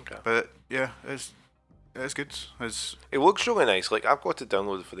 Okay. But yeah, It's good. It's It looks really nice. Like I've got it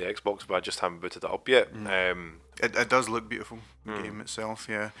downloaded for the Xbox, but I just haven't booted it up yet. it does look beautiful. The game itself,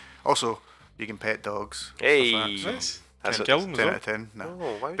 yeah. Also, you can pet dogs. Hey. Stuff like that, so Nice. That's Can it. kill them as 10 out well. of 10. No.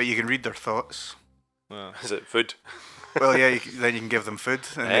 Oh, why? But you can read their thoughts. Wow. Is it food? Well, yeah. Then you can give them food,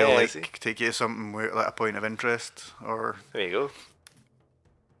 and Hey, they'll I see. take you to something where, like a point of interest, or. There you go.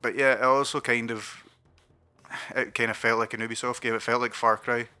 But yeah, it also kind of felt like an Ubisoft game. It felt like Far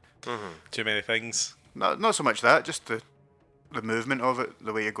Cry. Too many things. Not so much that, just the movement of it,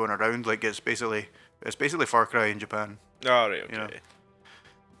 the way you're going around. Like it's basically Far Cry in Japan. Oh, right, okay. You know.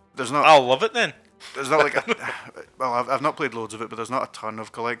 There's not I'll love it then. there's not like well, I've not played loads of it, but there's not a ton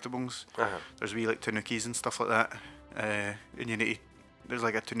of collectibles. There's wee like tanukis and stuff like that, and you need to, there's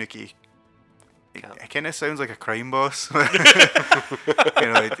like a tanuki. It kind of sounds like a crime boss. You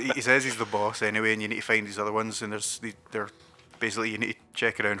know, he says he's the boss anyway, and you need to find these other ones, and they're basically you need to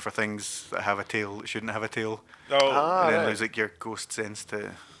check around for things that have a tail that shouldn't have a tail, Oh, and then right. there's like your ghost sense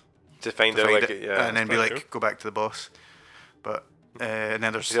to Find out find like it, yeah. and then be pretty like cool. go back to the boss. But and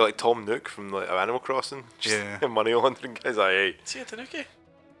then there's Is he like Tom Nook from like Animal Crossing? Just Yeah. money laundering guys. Like, hey, is he a Tanuki?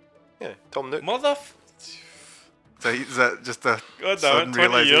 yeah, Tom Nook. so is that just a God damn sudden it,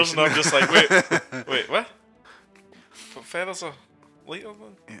 20 years realisation? and I'm just like, wait, what? But feathers are lighter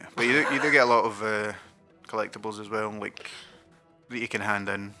than... Yeah, but you do get a lot of collectibles as well, like that you can hand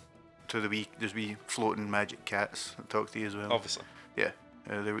in to there's wee floating magic cats that talk to you as well. Obviously. Yeah,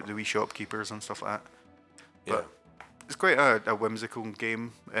 the wee shopkeepers and stuff like that. Yeah. But it's quite a whimsical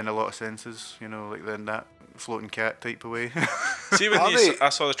game in a lot of senses, you know, like in that floating cat type of way. See, when Are they- I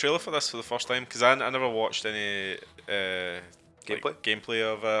saw the trailer for this for the first time, because I never watched any gameplay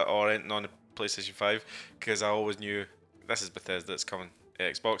of it or anything on the PlayStation 5, because I always knew this is Bethesda, it's coming to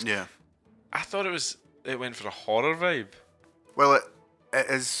Xbox. Yeah. I thought it went for a horror vibe. Well, it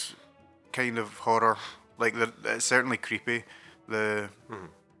is kind of horror. Like it's certainly creepy.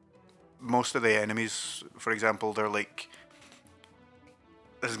 Most of the enemies, for example, they're like.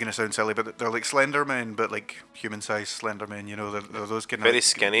 This is gonna sound silly, but they're like Slender Men, but like human-sized Slender Men. You know, they're those kind of Very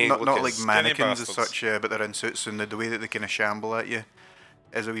skinny not looking. like Skinny mannequins as bastards. such, but they're in suits, and the way that they kind of shamble at you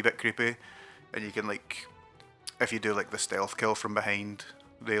is a wee bit creepy. And you can like, if you do like the stealth kill from behind,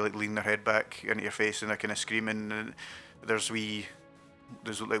 they like lean their head back into your face and they're kind of screaming. And there's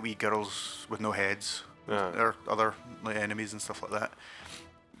like wee girls with no heads, or other like enemies and stuff like that.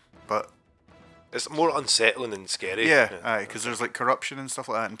 But It's more unsettling and scary. yeah, because there's like corruption and stuff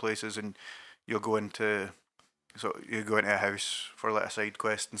like that in places, and you'll go into a house for like a side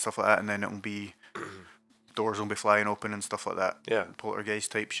quest and stuff like that, and then it'll be doors will be flying open and stuff like that. Yeah.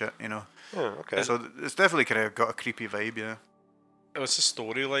 Poltergeist type shit, you know. Yeah, okay. So it's definitely kind of got a creepy vibe, yeah. What's the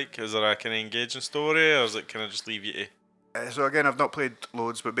story like? Is there a kind of engaging story, or is it kind of just leave you to... So again, I've not played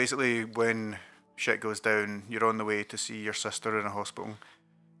loads, but basically when shit goes down, you're on the way to see your sister in a hospital,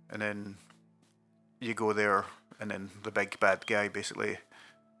 and then you go there, and then the big bad guy basically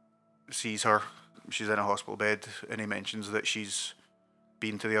sees her. She's in a hospital bed, and he mentions that she's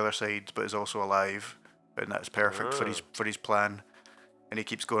been to the other side, but is also alive, and that's perfect for his plan. And he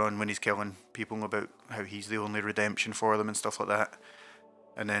keeps going on when he's killing people about how he's the only redemption for them and stuff like that.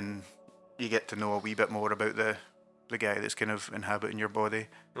 And then you get to know a wee bit more about the guy that's kind of inhabiting your body.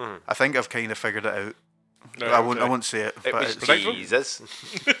 I think I've kind of figured it out. I won't say it, It but was it's, Jesus.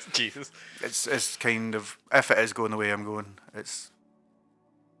 Jesus. it's kind of, if it is going the way I'm going, it's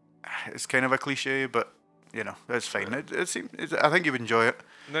kind of a cliche, but you know, it's fine. I think you would enjoy it.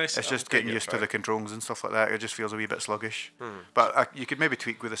 Nice. It's just I'll getting take it used to back. the controls and stuff like that. It just feels a wee bit sluggish. But you could maybe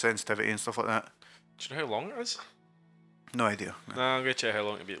tweak with the sensitivity and stuff like that. Do you know how long it is? No idea. No, I'm going to check how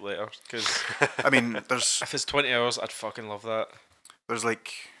long it'll be later, because I mean, there's if it's 20 hours, I'd fucking love that.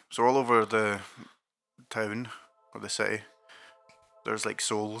 like, so all over the town or the city, there's like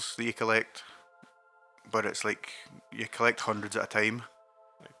souls that you collect, but it's like you collect hundreds at a time,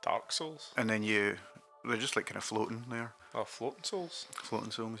 Like Dark Souls. and then they're just like kind of floating there, Oh, Floating Souls.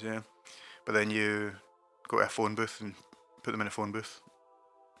 floating souls, yeah. But then you go to a phone booth and put them in a phone booth.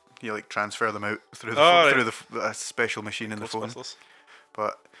 You like transfer them out through a special machine in the phone. Ghostbusters.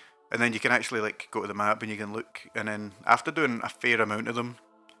 And then you can actually like go to the map and you can look, and then after doing a fair amount of them,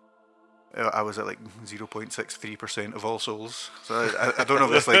 I was at like 0.63% of all souls. So I don't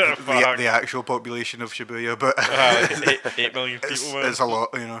know if it's like Fuck. the actual population of Shibuya, but Like 8 million people, man. it's a lot,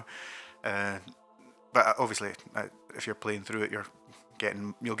 you know. But obviously, if you're playing through it,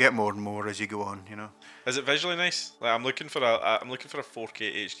 you'll get more and more as you go on, you know. Is it visually nice? Like I'm looking for a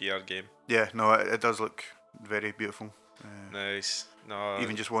 4K HDR game. Yeah, no, it does look very beautiful. Nice. No.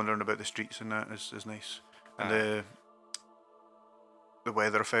 Even just wandering about the streets and that is nice. And the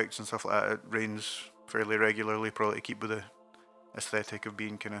weather effects and stuff like that, it rains fairly regularly, probably to keep with the aesthetic of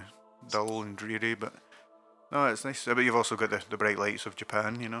being kind of dull and dreary. But no, it's nice. But you've also got the bright lights of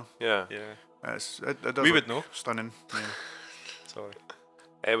Japan, you know. Yeah. It does We look would know. stunning. Yeah. Sorry.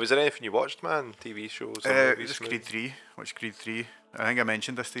 Was there anything you watched, man? TV shows? Or movies, Just maybe? Creed 3. Watched Creed 3. I think I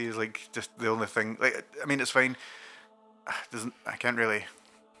mentioned this to you. Is like just the only thing. Like, I mean, it's fine. I can't really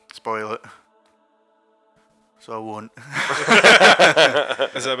spoil it, so I won't.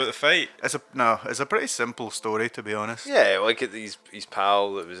 Is that about the fight? It's a pretty simple story, to be honest. Yeah, like his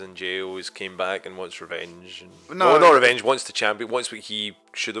pal that was in jail came back and wants revenge. And, No, not revenge. Wants the champion. Wants what he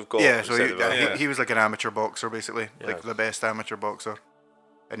should have got. Yeah, so instead of that. he was like an amateur boxer, basically, Yeah. like the best amateur boxer,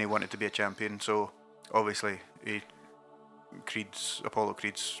 and he wanted to be a champion. So obviously, Apollo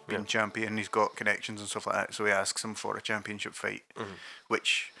Creed's been champion. He's got connections and stuff like that. So he asks him for a championship fight,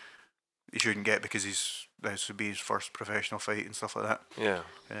 which he shouldn't get because this would be his first professional fight and stuff like that. Yeah.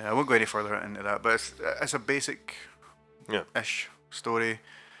 I won't go any further into that, but it's a basic, ish story.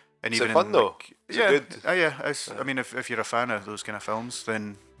 And Is even it fun though? like, Is yeah, it good? yeah. I mean, if you're a fan of those kind of films,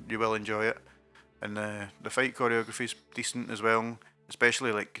 then you will enjoy it. And the fight choreography is decent as well,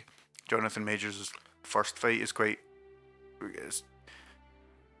 especially like Jonathan Majors' first fight is it's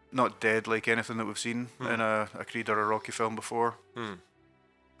not dead like anything that we've seen in a Creed or a Rocky film before.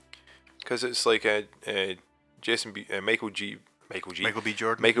 Because it's like Michael B.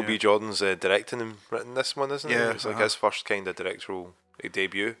 Jordan's directing and written this one, isn't it? Yeah, It's like his first kind of directorial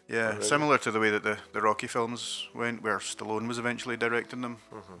debut. Yeah, similar to the way that the Rocky films went, where Stallone was eventually directing them.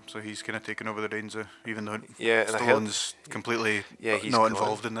 So he's kind of taken over the reins, even though Stallone's completely not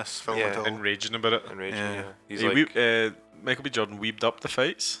involved in this film at all. And raging about it. He's like, Michael B. Jordan weebed up the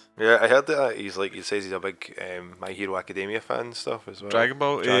fights. yeah, I heard that. He says he's a big My Hero Academia fan and stuff as well. Dragon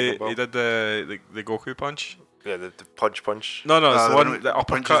Ball. He did the Goku punch. Yeah, the punch. No, it's the the one one the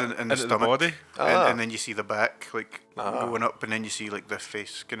punches uppercut in the into the stomach. body. And then you see the back going up, and then you see like the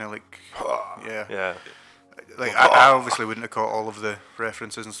face kind of like Yeah. Like I obviously wouldn't have caught all of the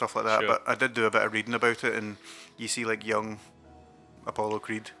references and stuff like that, Sure. but I did do a bit of reading about it, and you see like young Apollo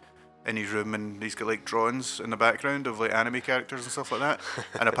Creed in his room, and he's got like drawings in the background of like anime characters and stuff like that.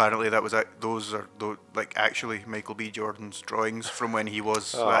 And apparently those are like actually Michael B. Jordan's drawings from when he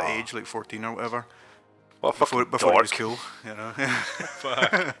was that age, like 14 or whatever. What a fucking Before he dork. was cool, you know.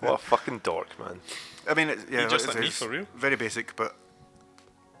 What a fucking dork, man. I mean, just like me, for real. Very basic, but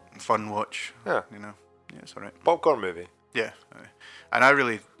fun watch. Yeah. You know. Yeah, it's alright. Popcorn movie. Yeah, and I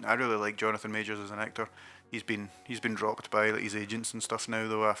really like Jonathan Majors as an actor. He's been dropped by like his agents and stuff now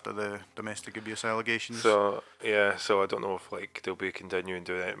though after the domestic abuse allegations. So I don't know if like they'll be continuing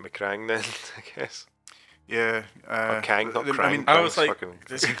doing it with Krang then. I guess. Yeah. Or Kang, not Krang. I mean, I was like,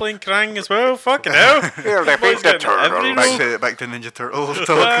 is he playing Krang as well? Fucking hell. Here they Boy's beat the getting every turtle. role. back to Ninja Turtle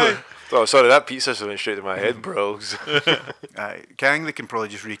talk. Oh, sorry, that pizza went straight to my head, bros. Kang they can probably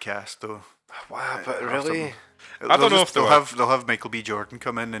just recast though. Wow, but Or really? something. I don't know if they'll have Michael B. Jordan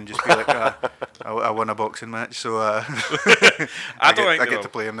come in and just be like, I won a boxing match, so I get to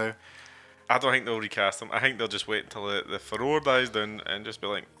play him now. I don't think they'll recast him. I think they'll just wait until the furore dies down and just be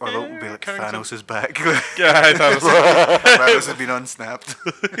like, Or they'll be like, Kang's Thanos is back. Yeah, Thanos has been unsnapped.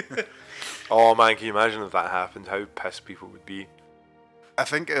 Oh man, can you imagine if that happened? How pissed people would be. I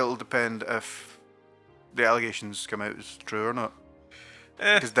think it'll depend if the allegations come out as true or not.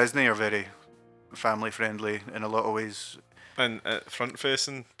 Because Disney are very family friendly in a lot of ways. And front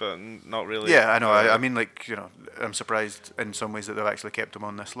facing, but not really. Yeah, I know. I mean, like, you know, I'm surprised in some ways that they've actually kept him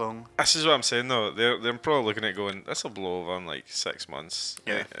on this long. This is what I'm saying though. They're probably looking at going, this will blow over in like 6 months.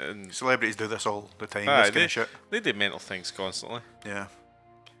 Yeah. And Celebrities do this all the time. This kind of shit. they do mental things constantly. Yeah.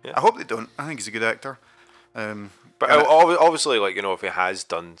 Yeah. I hope they don't. I think he's a good actor. But obviously, like, you know, if he has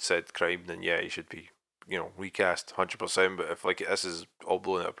done said crime, then yeah, he should be, you know, recast 100%. But if like this is all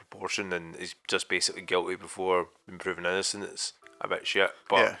blown out of proportion and he's just basically guilty before being proven innocent, it's a bit shit.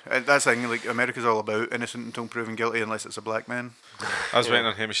 But yeah, and that's the thing. Like, America's all about innocent until proven guilty, unless it's a black man. I was waiting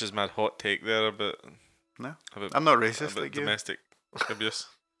on Hamish's mad hot take there, but No, I'm not racist about like you. domestic abuse.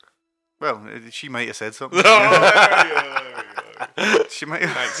 Well, she might have said something. She might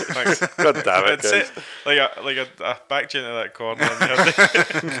have. Thanks. God damn it, That's guys. it. Like I backed you into that corner.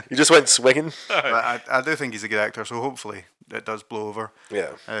 And You just went swinging. But I do think he's a good actor, so hopefully it does blow over.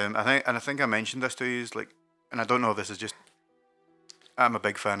 Yeah. I think I mentioned this to you, like, and I don't know if this is just. I'm a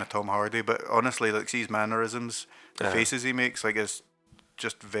big fan of Tom Hardy, but honestly, like, see his mannerisms, the faces he makes, like, is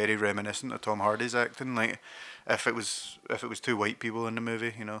just very reminiscent of Tom Hardy's acting. Like, if it was two white people in the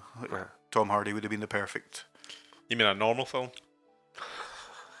movie, you know, like, Tom Hardy would have been the perfect. You mean a normal film?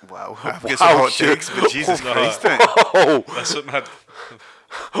 Wow, I've got some hot takes, but Jesus Christ, Oh, That's something had.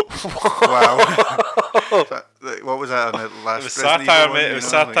 wow. What was that on the last? It was Resident satire, Evil mate. one, It was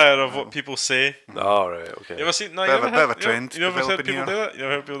you know, satire like, of what people say. Oh, right, okay. You ever seen? No, Bit you of a- never bit of heard- a trend You never heard developing people here. do that? You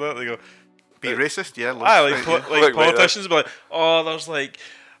never heard people do that? They go, Be racist, yeah. like, right, yeah. Like, politicians be like, oh, there's like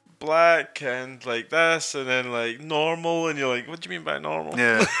black and like this, and then like normal, and you're like, what do you mean by normal?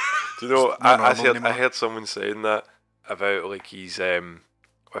 Yeah. Do you know? It's not I normal heard anymore. someone saying that about like his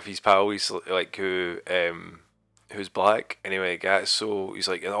with his pal, he's like who's black. Anyway, guys. So he's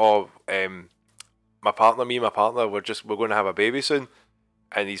like, oh, my partner, we're going to have a baby soon,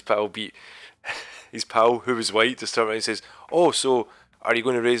 and his pal who was white just turned around and says, oh, so are you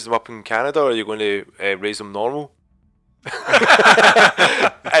going to raise them up in Canada, or are you going to raise them normal?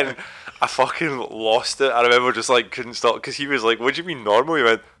 And I fucking lost it. I remember just like couldn't stop because he was like, "What do you mean normal?" He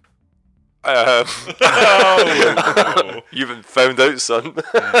went, Oh. "You haven't found out, son."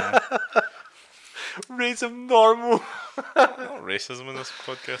 Yeah. Raise them normal. Not racism in this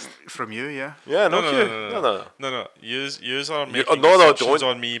podcast. From you, yeah. Yeah, No, no, no. No. Use are You- making no, assumptions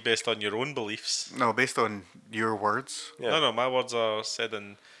don't. on me based on your own beliefs. No, based on your words. Yeah. No, my words are said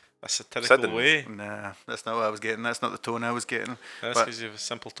in a satirical Said in- way. Nah, that's not what I was getting. That's not the tone I was getting. That's But because you're a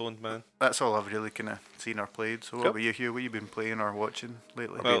simple-toned man. that's all I've really kind of seen or played. So what Yep. about you, Hugh? What you been playing or watching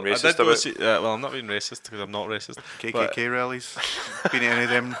lately? Well, being I racist did go about- see. Well, I'm not being racist because I'm not racist. but- KKK rallies? Been to any of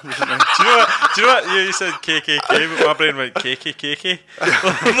them recently? Do you know what? You said KKK, but my brain went KKK.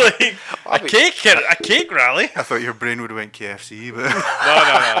 Like a cake rally. I thought your brain would have went KFC, but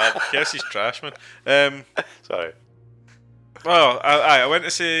No. KFC's trash, man. Sorry. Well, I went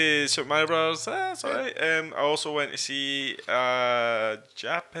to see Super Mario Bros. That's alright. I also went to see a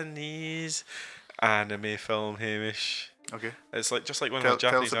Japanese anime film, Hamish. okay. It's like just like one Tell of the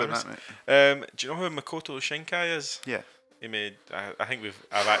Japanese us about animes. that, mate. Do you know who Makoto Shinkai is? Yeah. He made. I think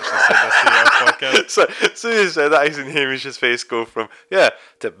I've actually said this to our podcast. So as soon as you said that, I seen Hamish's face go from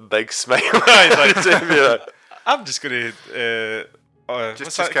to big smile. He's like, Yeah. I'm just gonna. Just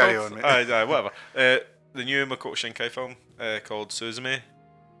what's that carry called? on, mate. Whatever. The new Makoto Shinkai film called Suzume.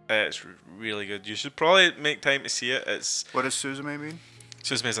 It's really good. You should probably make time to see it. What does Suzume mean?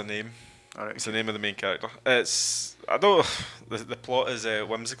 Suzume's a name. Alright. It's the name of the main character. I don't. The plot is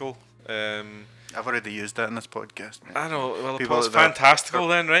whimsical. I've already used that in this podcast, mate. I know. Well, the People plot's that are- fantastical,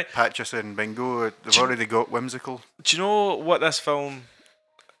 then, right? Patch us in bingo. They've already got whimsical. Do you know what this film?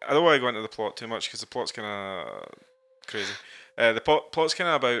 I don't want to go into the plot too much because the plot's kind of crazy. The plot's kind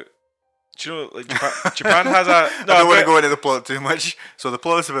of about. Do you know, like Japan has a. No, I don't want to go into the plot too much. So the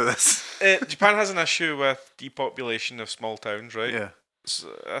plot is about this. Japan has an issue with depopulation of small towns, right? Yeah. So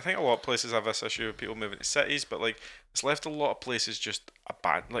I think a lot of places have this issue of people moving to cities, but like it's left a lot of places just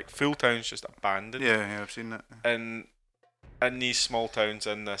abandoned, like full towns just abandoned. Yeah, I've seen that. And in these small towns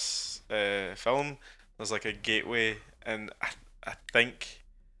in this film, there's like a gateway, and I think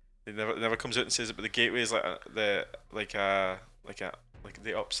it never comes out and says it, but the gateway is like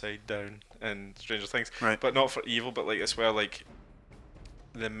the upside down in Stranger Things, Right. but not for evil, but like it's where like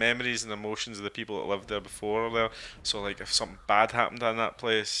the memories and emotions of the people that lived there before are there. So like if something bad happened in that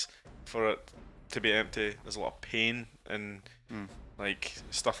place, for it to be empty, there's a lot of pain and like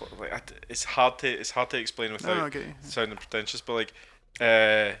stuff like it's hard to explain without No, I get you. sounding pretentious, but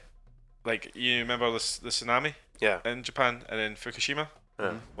like you remember the tsunami Yeah. in Japan and in Fukushima.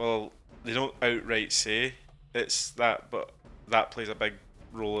 Yeah. Well, they don't outright say it's that, but that plays a big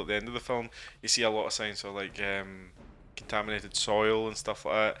role at the end of the film. You see a lot of signs of like contaminated soil and stuff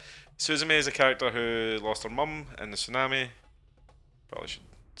like that. Suzume is a character who lost her mum in the tsunami. Probably should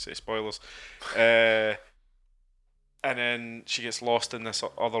say spoilers. And then she gets lost in this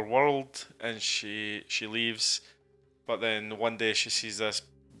other world, and she leaves. But then one day she sees this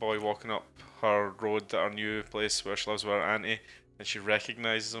boy walking up her road at her new place where she lives with her auntie, and she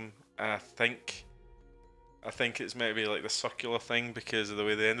recognises him. And I think it's maybe like the circular thing because of the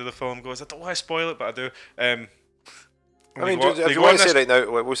way the end of the film goes. I don't want to spoil it, but I do. I mean, if you want to say right now,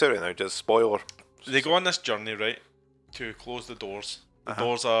 we'll say right now, just spoiler. They go on this journey, right, to close the doors. The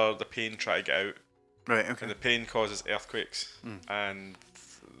doors are the pain trying to get out, Right, okay. and the pain causes earthquakes and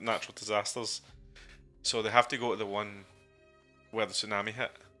natural disasters. So they have to go to the one where the tsunami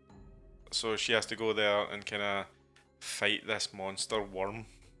hit. So she has to go there and kind of fight this monster worm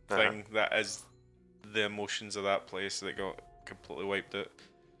thing that is the emotions of that place that got completely wiped out.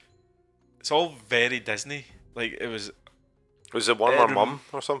 It's all very Disney. Like it was. Was it one of her mum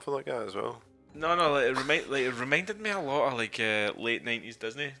or something like that as well? No, like it reminded me a lot of like late 90s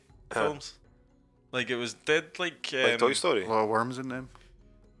Disney films. Like it was dead like Toy Story? A lot of worms in them.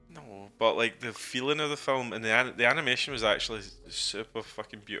 No, but like the feeling of the film and the animation was actually super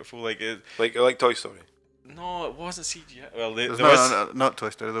fucking beautiful. Like it, Like Toy Story? No, it wasn't CGI. Well, there There's was not Toy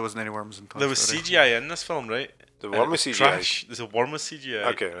Story. There wasn't any worms in Toy there was Story. CGI in this film, right? The And worm it was was CGI. trash. There's a worm with CGI.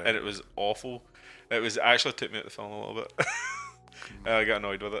 Okay, right. And it was awful. It was actually took me out the film a little bit. I got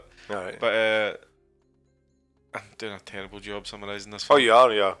annoyed with it. Alright. But I'm doing a terrible job summarising this Oh, film. you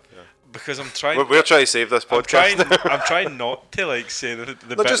are, yeah. Because I'm trying. We're trying to save this podcast. I'm trying not to like say the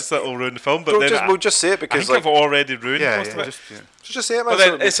No, bits just- that will ruin the film, but We'll then just say it I because think like I've already ruined Yeah, most of yeah, it. just say it, man. But so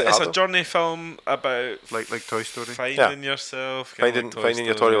then it makes it's it a harder. journey film about like Toy Story. finding yourself, kinda Finding- like Toy finding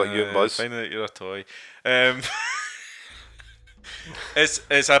your Story, toy like you and Buzz. finding that you're a toy.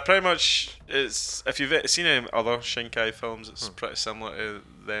 It's a pretty much it's if you've seen any other Shinkai films, it's pretty similar to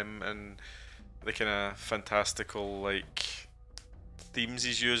them and the kind of fantastical like themes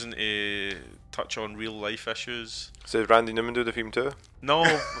he's using to touch on real life issues. So did Randy Newman do the theme too?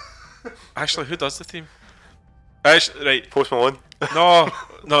 No, actually, who does the theme? Actually, right. Post Malone. No,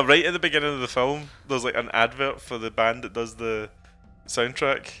 right at the beginning of the film, there's like an advert for the band that does the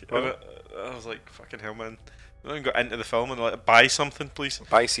soundtrack. And I was like, fucking hell, man. I then got into the film and like, buy something, please.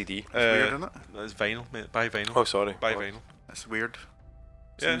 Buy CD. Weird, isn't it? It's vinyl, mate. Buy vinyl. Oh, sorry. Buy vinyl. That's weird.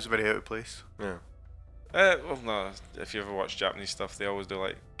 Yeah. Seems very out of place. Yeah. Well, no. If you ever watch Japanese stuff, they always do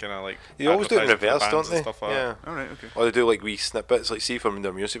like kind of like. They always do it in advertising for reverse, bands don't and they? Stuff like Yeah. All right. Okay. Or they do like wee snippets, like see from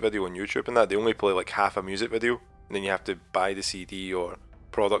their music video on YouTube and that, they only play like half a music video, and then you have to buy the CD or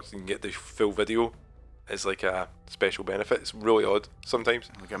product and get the full video. It's like a special benefit. It's really odd sometimes.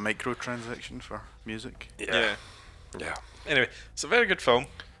 Like a microtransaction for music. that. Yeah. Yeah. Anyway, it's a very good film.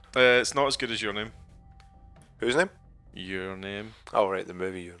 It's not as good as Your Name. Whose name? Your Name. Oh, right, the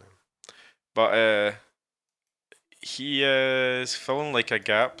movie. Your name. But he is filling like a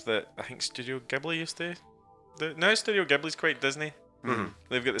gap that I think Studio Ghibli used to do. Now Studio Ghibli's quite Disney. Mm-hmm.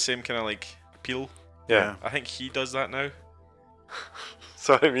 They've got the same kind of like appeal. Yeah. I think he does that now.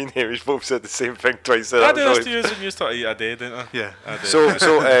 Sorry, me and Hamish both said the same thing twice. There. I That do was this to you as a news talk. I did, didn't I? Yeah. I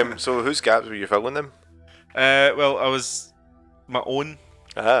did. So whose gaps were you filling them? Well, I was my own.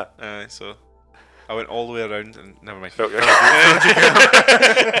 Ah. So I went all the way around and never mind. Felt your-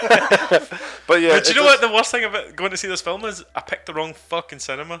 But But yeah. you know what the worst thing about going to see this film is? I picked the wrong fucking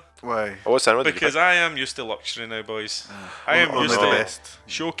cinema. Why? Oh, what cinema did you Because pick? I am used to luxury now, boys. I am Only used the to best.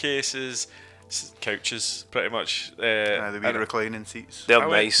 showcases, couches, pretty much. The wee and reclining seats. They're I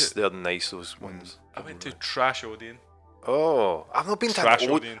went nice. to- They're nice. Those ones. I went to Trash Odeon. Oh, I've not been to Trash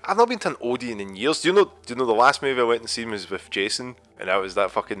an Odeon. I've not been to an Odeon in years. Do you know the last movie I went and seen was with Jason, and that was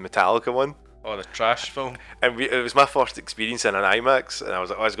that fucking Metallica one. Oh, the trash film. And it was my first experience in an IMAX, and I was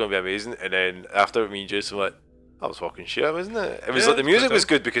like, oh, it's going to be amazing. And then after me and Jason were like, that was fucking shit, wasn't it? It was Yeah, like the music but was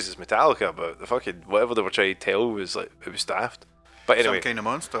good because it's Metallica, but the fucking whatever they were trying to tell was like it was daft. But anyway, Some kind of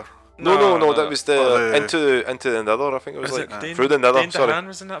monster. no, that was the Oh, into the Nether. I think it was Was like it Dane, through the Nether. Dane Sorry. DeHaan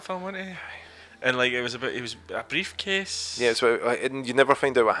was in that film, wasn't he? And like it was a briefcase. Yeah, so and you never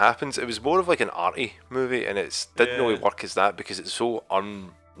find out what happens. It was more of like an arty movie, and it didn't really Yeah. work as that because it's so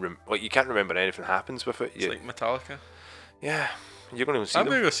like you can't remember anything happens with it. It's like Metallica. Yeah, you're going to see I'm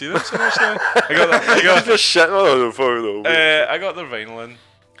them. gonna go see them so much now. I got that. I got, Just shit. Oh, no, fuck no. I got their vinyl in.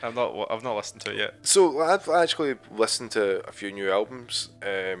 I've not listened to it yet. So I've actually listened to a few new albums.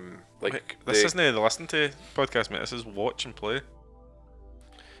 Like Wait, this isn't the listen to podcast, mate. This is watch and play.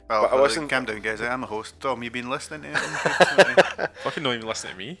 Well, But I wasn't- calm down, guys. I am a host. Tom, you been listening to it? Fucking not even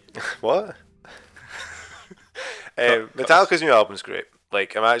listening to me. What? Metallica's new album's great.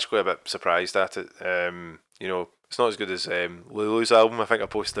 Like I'm actually a bit surprised at it. You know, it's not as good as Lulu's album. I think I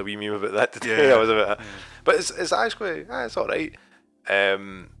posted a wee meme about that today. Yeah. I was a bit, but it's actually it's all right.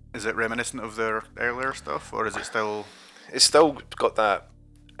 Is it reminiscent of their earlier stuff, or is it still? It's still got that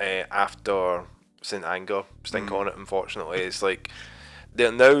after Saint Anger stink on it. Unfortunately, it's like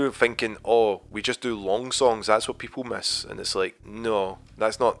they're now thinking, oh, we just do long songs. That's what people miss, and it's like, no,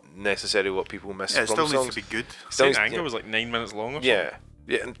 that's not necessarily what people miss Yeah, it from still songs. needs to be good. Still Saint needs- Anger was like 9 minutes long. Or Yeah,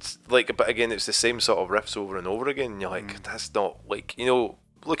 yeah, and it's like, but again, it's the same sort of riffs over and over again. And you're like, that's not like, you know,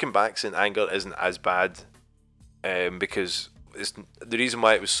 looking back, Saint Anger isn't as bad, because it's the reason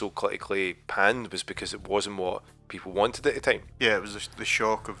why it was so critically panned was because it wasn't what people wanted at the time. Yeah, it was the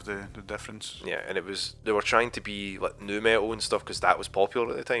shock of the difference. Yeah, and it was they were trying to be like new metal and stuff because that was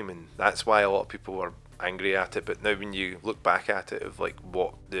popular at the time, and that's why a lot of people were angry at it. But now when you look back at it, of like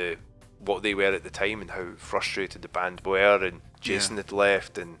what they were at the time and how frustrated the band were, and Jason had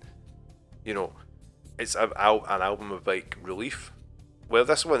left, and you know, it's an album of like relief. Well,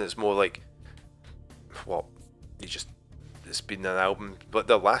 this one is more like what you just. It's been an album, but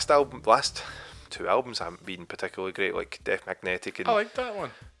the last two albums haven't been particularly great, like Death Magnetic and I like that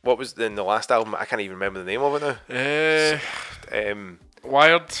one. what was in the last album? I can't even remember the name of it now.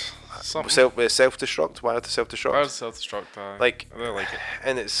 Wired. something. Self-destruct. Wired to self-destruct. Wired to self-destruct. Like, I really like it.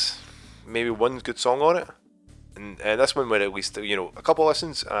 And it's maybe one good song on it, and this one where at least a couple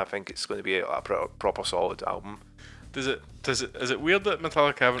listens, and I think it's going to be a proper solid album. Is it weird that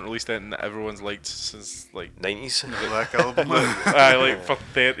Metallica haven't released anything that everyone's liked since like 90s? The Black Album. like for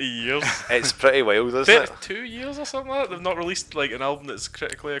 30 years. It's pretty wild, isn't it? 32 years or something like that. They've not released like an album that's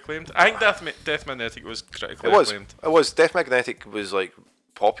critically acclaimed. I think Death Magnetic was critically acclaimed. It was. Death Magnetic was like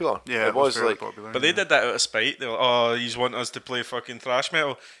popular. Yeah, it was fairly like popular. But they did that out of spite. They were like, oh, you want us to play fucking thrash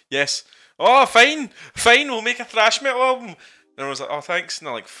metal? Yes. Oh, fine, we'll make a thrash metal album. And everyone's like, oh, thanks. And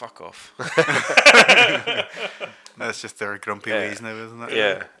they're like, fuck off. That's just their grumpy ways now, isn't it?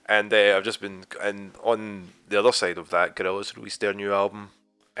 Yeah, and I've just been, and on the other side of that, Gorillaz released their new album,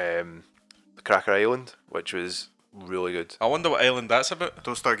 Cracker Island, which was really good. I wonder what island that's about.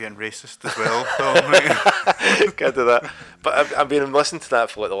 Don't start getting racist as well. Can't do that. But I've been listening to that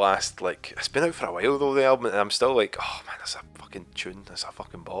for like the last, it's been out for a while though, the album, and I'm still like, oh man, that's a fucking tune, that's a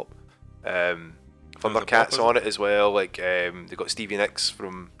fucking bop. Thundercats on it as well. They got Stevie Nicks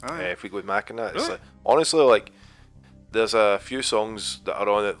from Fleetwood Mac and that. It's Really? Honestly, there's a few songs that are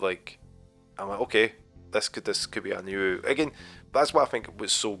on it. I'm like, okay, this could be a new. Again, that's what I think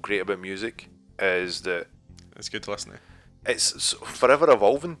was so great about music is that It's good to listen to. it's forever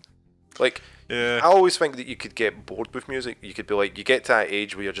evolving. Yeah. I always think that you could get bored with music. You could be like, you get to that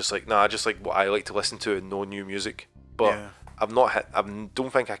age where you're just like, nah, I just like what I like to listen to and no new music. But Yeah. I've not hit. I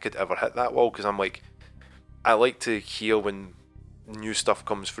don't think I could ever hit that wall because I'm like, I like to hear when new stuff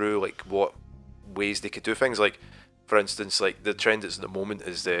comes through, like what ways they could do things. Like, for instance, like the trend that's at the moment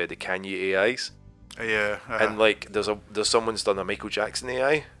is the Kanye AIs, Yeah. and there's someone's done a Michael Jackson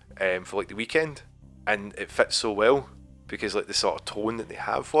AI for The Weeknd, and it fits so well because the sort of tone that they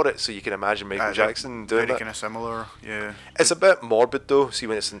have for it. So you can imagine Michael Jackson doing very that. kind of similar. Yeah. It's a bit morbid though. See,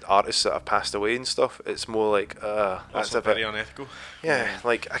 when it's an artists that have passed away and stuff, it's more like that's Also a bit very unethical. yeah.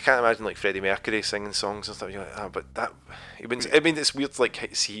 I can't imagine Freddie Mercury singing songs and stuff. You're like, but that. It's weird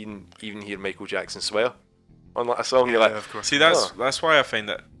to hear Michael Jackson swear on a song. Yeah, You're like, of course. See, that's why I find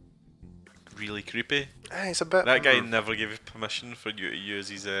it really creepy. it's a bit. That guy never gave you permission for you to use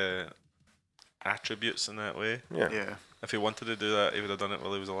his attributes in that way. Yeah. Yeah. If he wanted to do that, he would have done it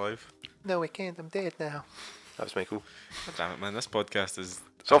while he was alive. No, we can't. I'm dead now. That was Michael. God damn it, man! This podcast is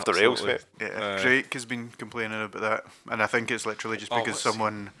It's off the rails, absolutely- mate. Yeah. Drake has been complaining about that, and I think it's literally just because let's see.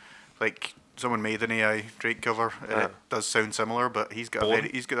 someone made an AI Drake cover, and it does sound similar, but he's got Born.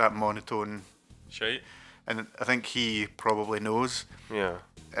 he's got that monotone, Shite. and I think he probably knows Yeah.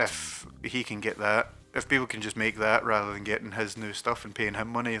 if he can get that, if people can just make that rather than getting his new stuff and paying him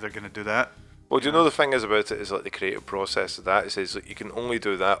money, they're going to do that. Well, do you know the thing is about it is the creative process of that? It says you can only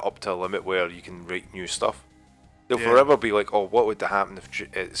do that up to a limit where you can write new stuff. They'll Yeah. forever be like, oh, what would happen if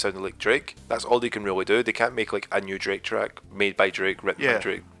it sounded like Drake? That's all they can really do. They can't make a new Drake track made by Drake, written by Yeah.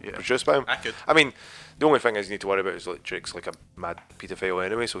 Drake, Yeah. produced by him. I could. I mean, the only thing is you need to worry about is Drake's a mad paedophile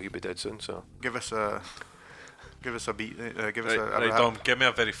anyway, so he'll be dead soon. So Give us a beat. Give us Right, a right, rap. Dom, give me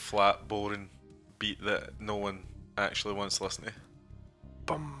a very flat, boring beat that no one actually wants to listen to.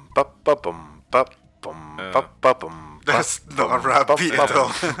 bum ba ba bum ba bum ba ba bum. That's not a rap beat at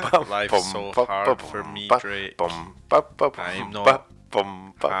all. Life's so hard for me, Drake. I'm not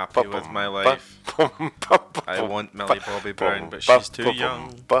happy with my life. I want Millie Bobby Brown, but she's too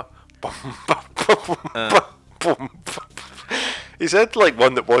young. He said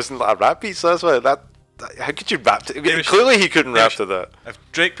one that wasn't a rap beat, so that's why how could you rap to clearly he couldn't rap to that. If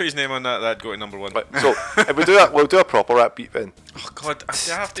Drake put his name on that, that'd go to number one. But so if we do that, we'll do a proper rap beat then. Oh God, I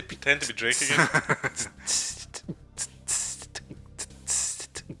have to pretend to be Drake again.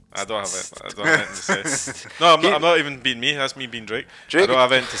 I don't have anything to say. No, I'm not even being me. That's me being Drake. I don't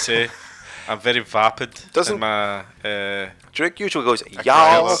have anything to say. I'm very vapid in my. Drake usually goes, I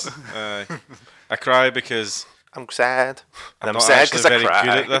y'all. I cry because I'm sad. And I'm not sad actually because I very cry.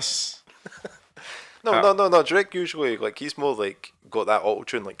 good at this. No. Drake usually he's more got that auto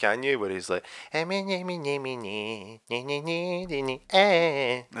tune like Kanye, where he's like. That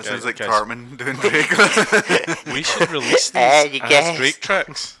sounds like guys. Cartman doing Drake. We should release these as Drake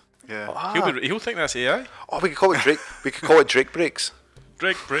tracks. Yeah. He'll think that's AI. Oh, we could call it Drake. We could call it Drake Breaks.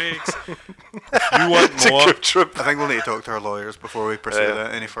 Drake breaks. You want more? I think we'll need to talk to our lawyers before we pursue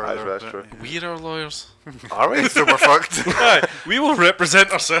that any further. That's true. We're our lawyers. Are we? So we're fucked. Aye, we will represent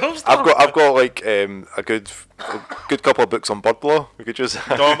ourselves. Dom. I've got a good couple of books on bird law. We could just.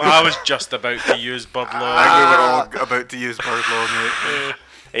 Dom, I was just about to use bird I law. think we were all about to use bird law, mate.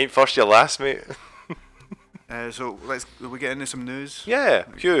 Ain't first your last, mate. So will we get into some news? Yeah,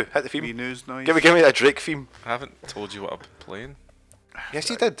 Hugh, hit the Wee theme. news noise. Give me a Drake theme. I haven't told you what I've been playing. Yes,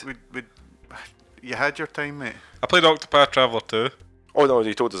 you did. You had your time, mate. I played Octopath Traveler 2. Oh no,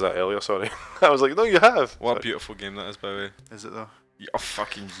 you told us that earlier. Sorry. I was like, no, you have. What a Sorry. beautiful game that is, by the way. Is it though? Oh,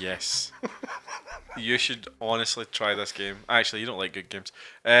 fucking yes. You should honestly try this game. Actually, you don't like good games.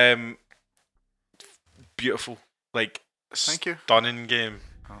 Beautiful. Like, Thank you. stunning game.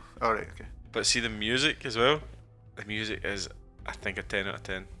 Oh, all right, okay. But see the music as well. The music is, I think, a 10 out of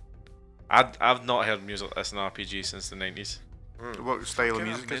 10. I've not heard music like this in RPG since the 90s. What style of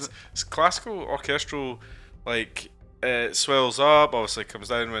music is it? It's classical, orchestral, like it swells up, obviously comes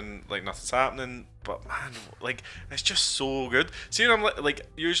down when like nothing's happening. But man, like it's just so good. See, when I'm like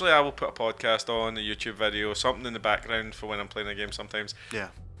usually I will put a podcast on, a YouTube video, something in the background for when I'm playing a game. Sometimes, Yeah.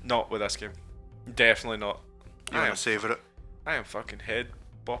 not with this game. Definitely not. You want to savour it? I am fucking head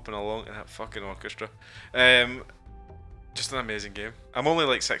bopping along in that fucking orchestra. Just an amazing game. I'm only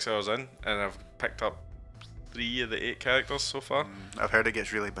like 6 hours in, and I've picked up 3 of the 8 characters so far. I've heard it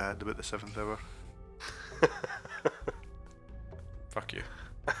gets really bad about the 7th hour. Fuck you.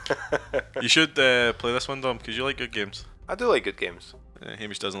 You should play this one, Dom, because you like good games. I do like good games.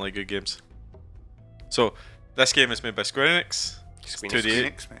 Hamish doesn't like good games. So, this game is made by Square Enix. Square 2D,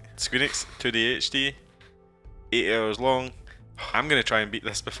 Enix, mate. Square Enix, 2D HD, 8 hours long. I'm going to try and beat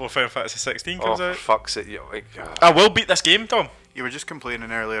this before Final Fantasy 16 comes For out. fuck's sake, like, I will beat this game, Tom. You were just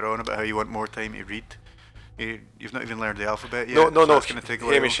complaining earlier on about how you want more time to read. You've not even learned the alphabet yet. no. So it's going to take a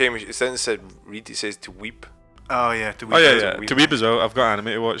while. Hamish. Instead of said read, it says to weep. Oh yeah, to weep. Oh yeah, Weeb. yeah. To Weeb as well. I've got anime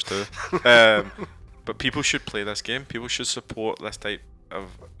to watch too. But people should play this game. People should support this type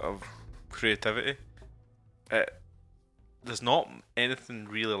of creativity. There's not anything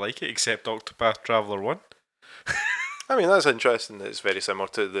really like it except Octopath Traveler 1. I mean, that's interesting. That it's very similar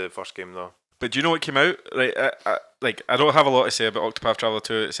to the first game, though. But do you know what came out? Right, I don't have a lot to say about Octopath Traveler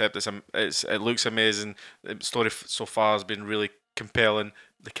 2 except it looks amazing. The story so far has been really compelling.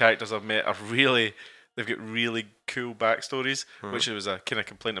 The characters I've met are they've got really cool backstories, which was a kind of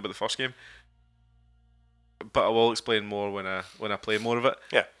complaint about the first game. But I will explain more when I play more of it.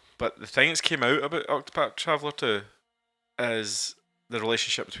 Yeah. But the thing that's came out about Octopath Traveler 2 is the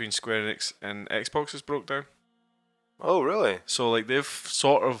relationship between Square Enix and Xbox is broke down. Oh, really? So like they've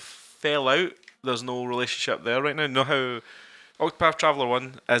sort of fell out. There's no relationship there right now. Know how Octopath Traveler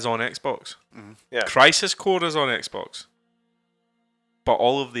 1 is on Xbox. Yeah. Crisis Core is on Xbox. But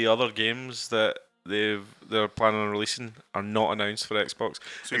all of the other games that they're planning on releasing are not announced for Xbox.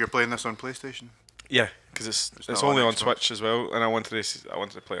 So you're playing this on PlayStation? Yeah, because it's not only on on Xbox. Switch as well, and I wanted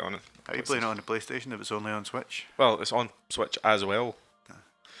to play it on it. How are you playing it on the PlayStation if it's only on Switch? Well, it's on Switch as well.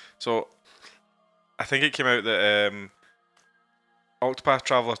 So, I think it came out that Octopath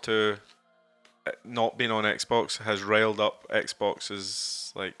Traveler 2 not being on Xbox has riled up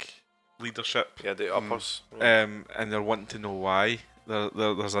Xbox's like leadership. Yeah, the uppers. And they're wanting to know why.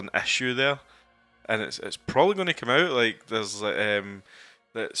 There's an issue there, and it's probably going to come out like there's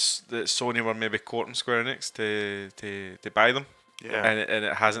that Sony were maybe courting Square Enix to buy them, Yeah. and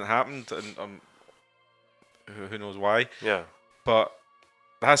it hasn't happened, and who knows why. Yeah. But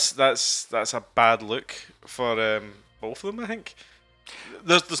that's a bad look for both of them. I think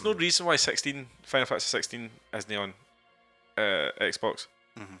there's no reason why Final Fantasy 16 isn't on Xbox,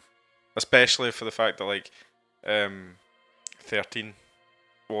 especially for the fact that like 13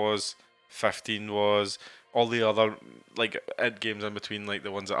 was, 15 was, all the other like id games in between, like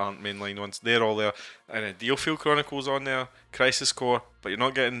the ones that aren't mainline ones, they're all there. And Dealfield Chronicles on there, Crisis Core, but you're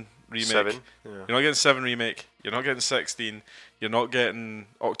not getting remake. 7. Yeah. You're not getting 7 remake. You're not getting 16. You're not getting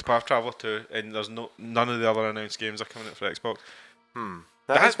Octopath Traveler 2, and there's none of the other announced games are coming out for Xbox.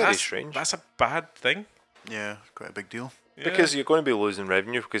 That's very strange. That's a bad thing. Yeah, quite a big deal. Yeah. Because you're going to be losing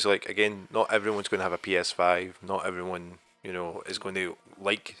revenue. Because, like, again, not everyone's going to have a PS5. Not everyone, is going to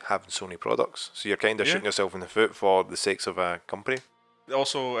like having Sony products. So you're kind of shooting yourself in the foot for the sakes of a company.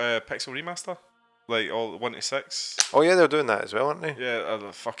 Also, Pixel Remaster, like all 1 to 6. Oh yeah, they're doing that as well, aren't they? Yeah,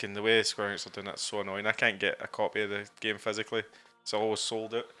 the way Square Enix are doing that's so annoying. I can't get a copy of the game physically. It's always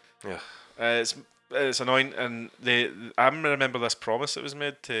sold out. Yeah. It's annoying, and I remember this promise that was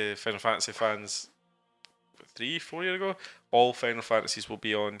made to Final Fantasy fans 3-4 years ago. All Final Fantasies will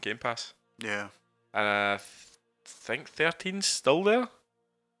be on Game Pass, Yeah. and I think 13's still there.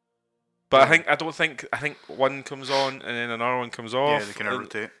 But I think one comes on and then another one comes off. Yeah, they kind of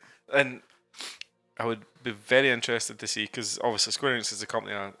rotate. And I would be very interested to see, because obviously Square Enix is the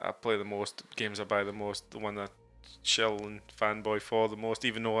company I play the most, games I buy the most, the one I chill and fanboy for the most,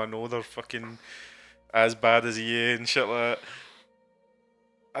 even though I know they're fucking as bad as EA and shit like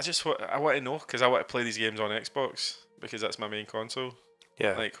that. I want to know, because I want to play these games on Xbox, because that's my main console.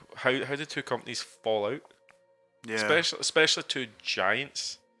 Yeah. Like, how did two companies fall out? Yeah. Especially two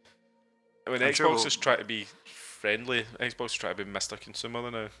giants. When I'm Xbox sure is trying to be friendly, Xbox is trying to be Mr.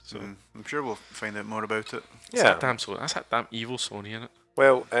 Consumer now. So I'm sure we'll find out more about it. It's that damn Sony. That's that damn evil Sony in it.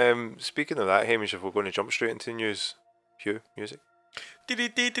 Well, speaking of that, Hamish, if we're going to jump straight into news, Hugh, music. Is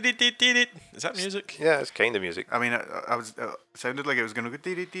that music? Yeah, it's kind of music. I mean, I was it sounded like it was going to go.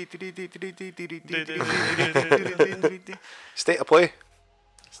 State of play.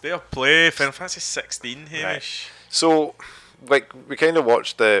 State of play. Final Fantasy 16, Hamish. So, like, we kind of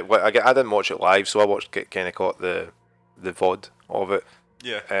watched the. Well, I didn't watch it live, so I watched kind of caught the VOD of it.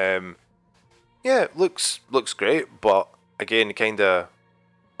 Yeah. Yeah, looks great, but again, kind of.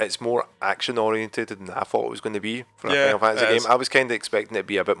 It's more action oriented than I thought it was going to be for a Final Fantasy game. I was kind of expecting it to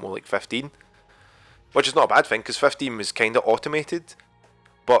be a bit more like 15, which is not a bad thing because 15 was kind of automated.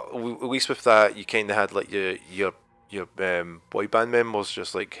 But at least with that, you kind of had like your boy band members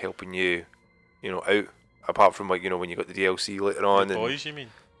just like helping you, out. Apart from like when you got the DLC later on. The boys, you mean?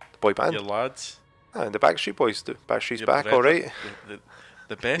 The boy band. Your lads. And the Backstreet Boys. The Backstreet's back, all right.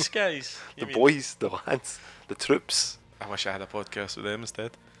 The best guys. The boys, the lads, the troops. I wish I had a podcast with them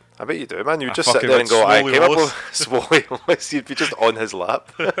instead. I bet you do, man. You just sit there and go, I came up with Swolly Willis. You'd be just on his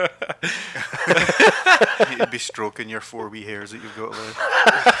lap. You'd be stroking your 4 wee hairs that you've got left.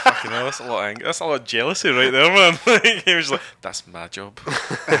 Fucking hell, that's a lot of anger. That's a lot of jealousy right there, man. He was like, that's my job.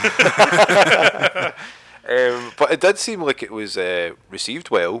 But it did seem like it was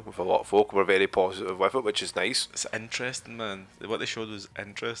received well with a lot of folk. Were very positive with it, which is nice. It's interesting, man. What they showed was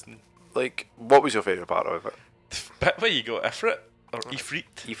interesting. Like, what was your favourite part of it? The bit where you go Ifrit. Or Ifrit.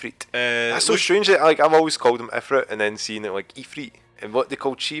 Ifrit. That's so strange. Like, I've always called him Ifrit, and then seeing it like Ifrit. And what they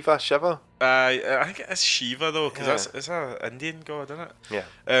call Shiva? I think it's Shiva though, because it's an Indian god, isn't it? Yeah.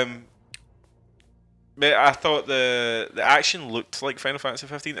 Mate, I thought the action looked like Final Fantasy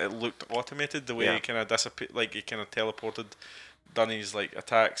 15. It looked automated the way he kind of disappeared, like he kind of teleported, done his like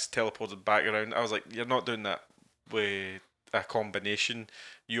attacks, teleported back around. I was like, you're not doing that with a combination.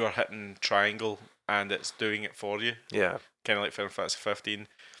 You are hitting triangle and it's doing it for you. Yeah. Kind of like Final Fantasy 15.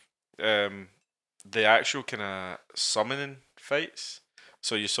 The actual kind of summoning fights.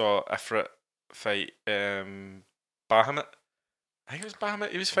 So you saw Ifrit fight Bahamut. I think it was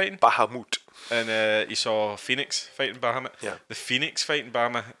Bahamut he was fighting. Bahamut. And you saw Phoenix fighting Bahamut. Yeah. The Phoenix fighting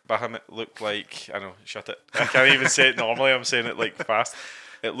Bahamut looked like, I know, shut it. I can't even say it normally. I'm saying it like fast.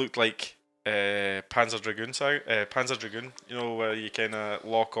 It looked like Panzer Dragoon, where you kind of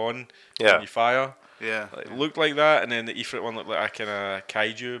lock on and you fire. Yeah. It looked like that, and then the Ifrit one looked like a kind of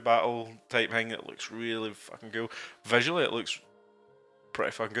kaiju battle type thing. It looks really fucking cool. Visually, it looks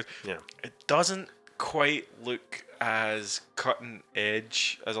pretty fucking good. Yeah. It doesn't quite look as cutting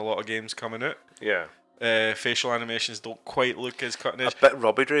edge as a lot of games coming out. Yeah. Facial animations don't quite look as cutting edge. A bit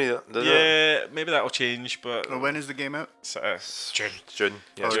rubbery, doesn't it? Yeah, maybe that'll change, but Well, when is the game out? June.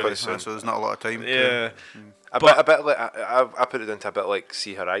 Yeah, it's quite soon. So there's not a lot of time. Yeah. A bit like I put it into a bit like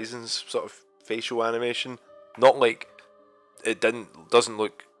Sea Horizons sort of facial animation. Not like it doesn't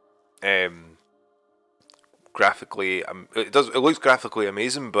look graphically. It looks graphically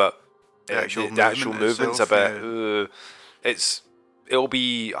amazing, but the actual movement's a bit. It'll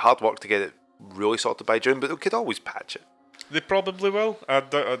be hard work to get it really sorted by June, but they could always patch it. They probably will.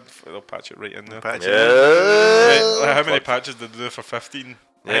 They'll patch it right in there. How many patches did they do for 15?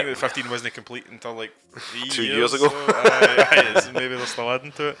 I think the 15 wasn't complete until like 2 years ago. So, maybe they're still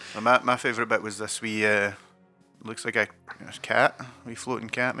adding to it. My favourite bit was this wee, looks like a cat, a wee floating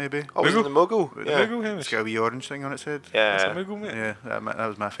cat maybe. Oh, was it the Moogle? Yeah. It's got a wee orange thing on its head. Yeah. It's a Moogle, mate. Yeah, that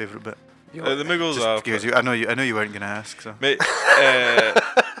was my favourite bit. The Moogles are. I know you weren't gonna ask, so. Mate,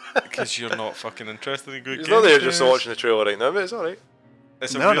 because you're not fucking interested in good games. He's not there just watching the trailer right now, but it's alright.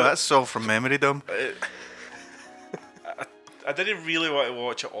 No, that's all from memory, dumb. I didn't really want to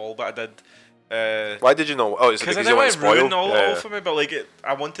watch it all, but I did. Why did you know? Oh, it's because I you didn't want want to to ruin all for me, but like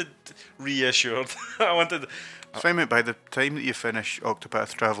I wanted reassured. I wanted. Find out by the time that you finish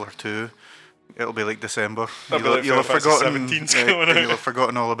Octopath Traveler 2, it'll be like December. You'll have forgotten. You'll have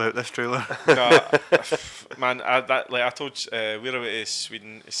forgotten all about this trailer. Man, I told we were away to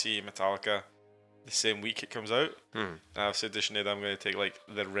Sweden to see Metallica the same week it comes out. I've said to Sinead I'm going to take like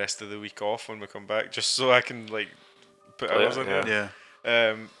the rest of the week off when we come back, just so I can like put hours in there.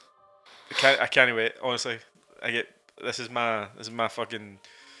 Yeah. I can't wait. Honestly, this is my fucking.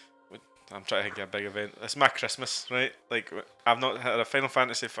 I'm trying to think of a big event. It's my Christmas, right? Like I've not had a Final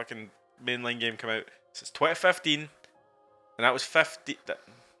Fantasy fucking mainline game come out since 2015, and that was 50.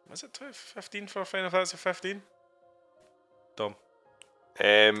 Was it 2015 for Final Fantasy 15? Dumb.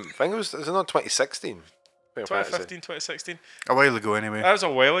 I think is it not 2016? 2015, 2016. A while ago, anyway. That was a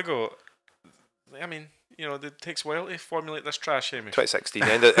while ago. I mean, it takes a while to formulate this trash, Hamish. 2016,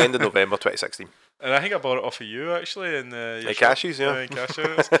 end of November 2016. And I think I bought it off of you actually in your shop. Cashews, yeah. In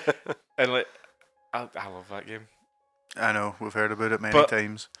Cashews. And like, I love that game. I know, we've heard about it many But-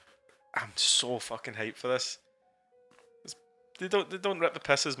 times. I'm so fucking hyped for this. They don't rip the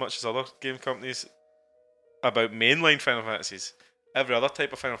piss as much as other game companies about mainline Final Fantasies. Every other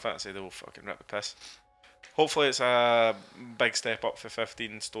type of Final Fantasy, they will fucking rip the piss. Hopefully it's a big step up for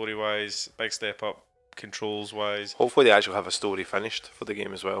 15 story-wise, big step up controls-wise. Hopefully they actually have a story finished for the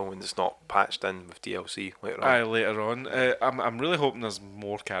game as well, when it's not patched in with DLC later on. Later on. I'm really hoping there's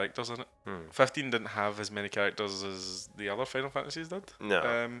more characters in it. 15 didn't have as many characters as the other Final Fantasies did.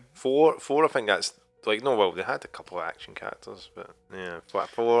 No. Four, I think that's like, no, well, they had a couple of action characters, but yeah,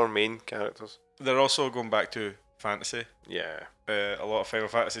 four main characters. They're also going back to fantasy. Yeah. A lot of Final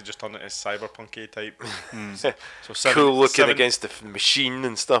Fantasy just turned into cyberpunky type. So Cool looking against the machine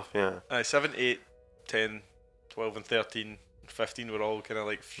and stuff, yeah. 7, 8, 10, 12 and 13, 15 were all kind of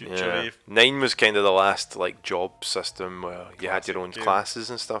like future. Yeah. 9 was kind of the last like job system where you had your Classic own game. classes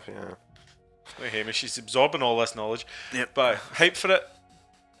and stuff, yeah. Like Hamish, she's absorbing all this knowledge. Yep. But hype for it.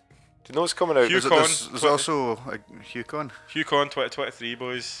 Do you know what's coming out? Hugh- There's also a HughCon. HughCon 2023,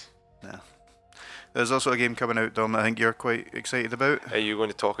 boys. There's also a game coming out, Dom, that I think you're quite excited about. Are you going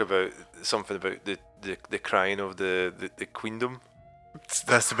to talk about something about the crying of the queendom?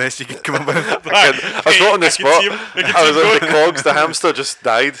 That's the best you can come up with. I was not on the spot. I was on the cogs. The hamster just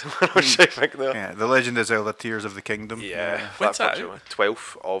died. I was thinking there. Yeah, The Legend of Zelda: Tears of the Kingdom. Yeah. When's that actually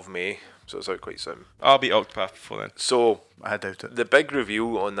 12th of May, so it's out quite soon. I'll beat Octopath before then. So I doubt it. the big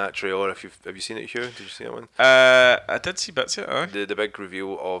reveal on that trailer, have you seen it, Hugh? Did you see that one? I did see bits of it. The big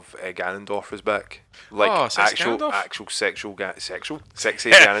reveal of Ganondorf is back, like Oh, sexy actual Ganondorf?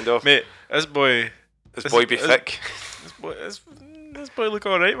 sexy Ganondorf. Mate, this boy This boy be thick. This boy look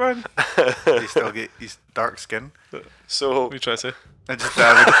alright, man. He still get his dark skin. So, What are you trying to say? I just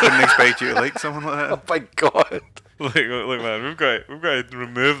wouldn't expect you to like someone like oh that. my god. Look, man, we've got to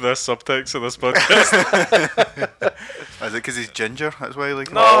remove this subtext of this podcast. Is it because he's ginger? That's why I like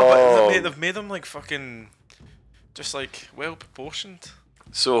him? No, Oh. but they've made him like fucking, just like well proportioned.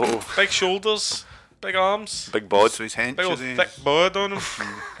 So, Big shoulders, big arms, big bod. So his hench big old is thick bod on him.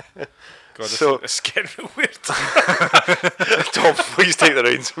 God, So- this is getting real weird. Tom, please take the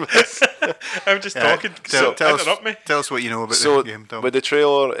reins from this. I'm just talking. Tell us, interrupt me. tell us what you know about So, the game, Tom. with the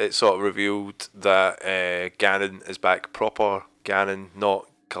trailer, it sort of revealed that Ganon is back, proper Ganon, not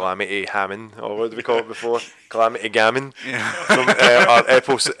Calamity Hammond, or what did we call it before? Calamity Gammon. Yeah. From our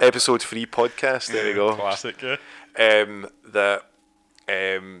episode 3 podcast. There we go. Classic, yeah. That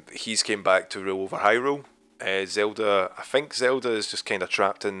he's came back to rule over Hyrule. Zelda, I think Zelda is just kind of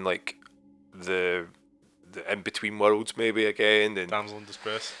trapped in like the in between worlds maybe again. And Damsel in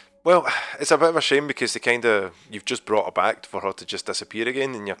distress. well, it's a bit of a shame because you've just brought her back for her to just disappear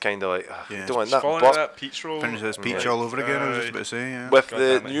again, and you're kind of like, Yeah. don't want She's that. falling But into that peach roll. Princess Peach Yeah. all over again, I was just about to say, yeah. with God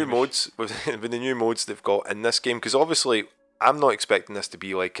the damn it, new Hamish. modes, with the new modes they've got in this game, because obviously I'm not expecting this to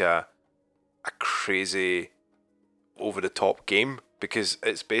be like a crazy over the top game, because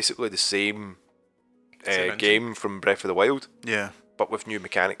it's basically the same Same engine. game from Breath of the Wild, Yeah. but with new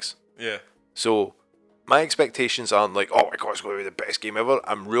mechanics. Yeah. So my expectations aren't like, oh my god, it's going to be the best game ever.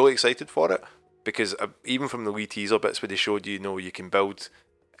 I'm really excited for it, because even from the wee teaser bits where they showed you can build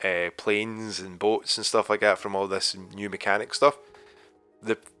planes and boats and stuff like that from all this new mechanic stuff.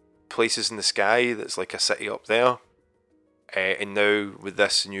 The places in the sky that's like a city up there, and now with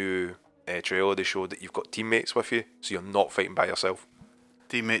this new trailer they showed that you've got teammates with you, so you're not fighting by yourself.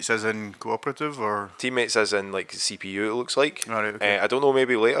 Teammates as in cooperative, or? Teammates as in like CPU, it looks like. Alright, okay. I don't know,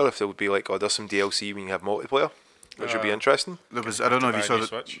 maybe later if there would be like, oh, there's some DLC when you have multiplayer, which would be interesting. There was, I don't know if you buy a saw new that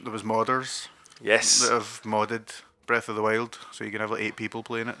Switch. there was modders Yes. that have modded Breath of the Wild, so you can have like 8 people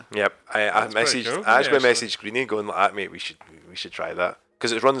playing it. Yep. I That's pretty messaged. cool, I actually yeah, messaged Greenie going like that, mate. We should try that,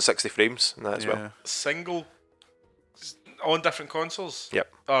 because it's running 60 frames and that as well. Single on different consoles.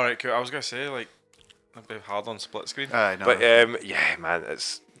 Yep. All right, cool. I was gonna say like it'd be hard on split screen. Aye, no. But yeah, man,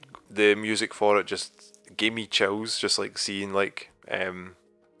 it's the music for it just gave me chills, just like seeing like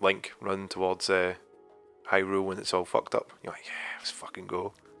Link run towards Hyrule when it's all fucked up. You're like, yeah, let's fucking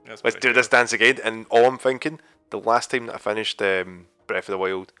go. That's Let's pretty do this dance again. And all I'm thinking, the last time that I finished Breath of the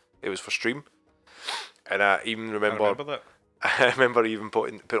Wild, it was for stream, and I even cool. I remember that. I remember even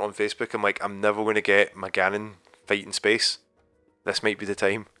put it on Facebook. I'm like, I'm never going to get my Ganon fight in space. This might be the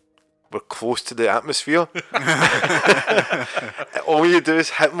time. We're close to the atmosphere. All you do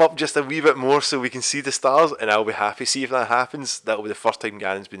is hit him up just a wee bit more so we can see the stars, and I'll be happy. See if that happens. That'll be the first time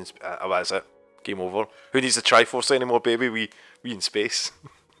Ganon's been in space. That's it. Game over. Who needs the Triforce anymore, baby? We in space.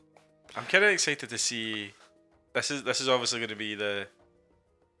 I'm kind of excited to see. This is obviously going to be the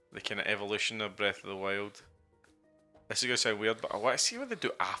kind of evolution of Breath of the Wild. This is going to sound weird, but I want to see what they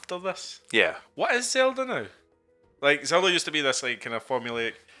do after this. Yeah. What is Zelda now? Like, Zelda used to be this, like, kind of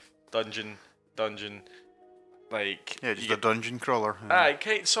formulaic dungeon, like... Yeah, just a dungeon crawler.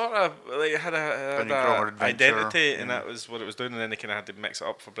 Sort of, like, it had Dungeon a crawler adventure, identity, and that was what it was doing, and then they kind of had to mix it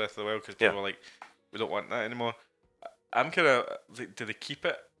up for Breath of the Wild, because people were like, we don't want that anymore. I'm kind of, like, do they keep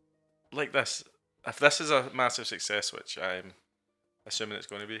it like this? If this is a massive success, which I'm assuming it's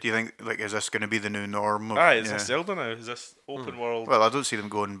going to be. Do you think, like, is this going to be the new norm? Is this Zelda now? Is this open world? Well, I don't see them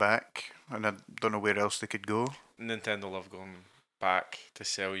going back, and I don't know where else they could go. Nintendo love going back to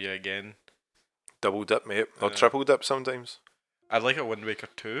sell you again. Double dip, mate. Or triple dip sometimes. I'd like a Wind Waker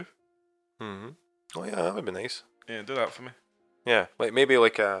 2. Mm-hmm. Oh yeah, that would be nice. Yeah, do that for me. Yeah, like maybe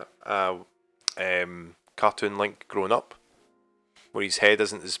like a cartoon Link growing up, where his head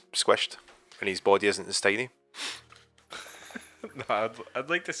isn't as squished and his body isn't as tiny. No, I'd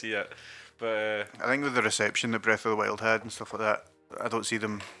like to see it, but I think with the reception that Breath of the Wild had and stuff like that, I don't see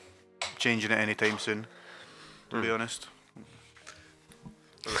them changing it anytime soon, to be honest.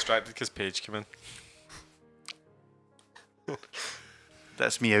 I'm distracted because Paige came in.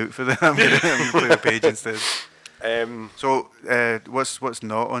 That's me out for that. I'm gonna play the page instead. So, what's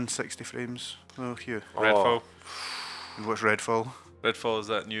not on 60 frames? Oh, Hugh. Redfall. And what's Redfall? Redfall is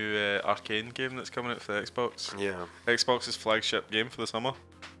that new arcane game that's coming out for the Xbox. Yeah. Xbox's flagship game for the summer.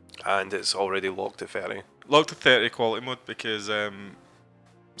 And it's already locked at 30. Locked to 30 quality mode because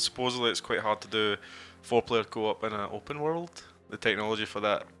supposedly it's quite hard to do 4-player co-op in an open world. The technology for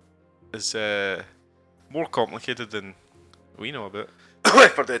that is more complicated than we know about.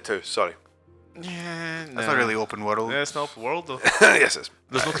 Left 4 Dead 2, sorry. Yeah, That's not really open world. Yeah, it's not open world though. Yes, it's.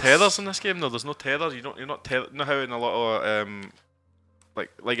 There's no tethers in this game though. There's no tether. You're not tethered. You know how in a lot of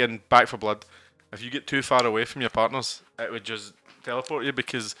like in Back 4 Blood, if you get too far away from your partners, it would just teleport you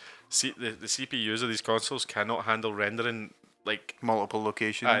because the CPUs of these consoles cannot handle rendering like Multiple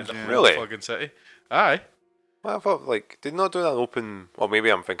locations. the yeah. whole Really? fucking city. Aye. Well, I thought, like, did not do that open. Or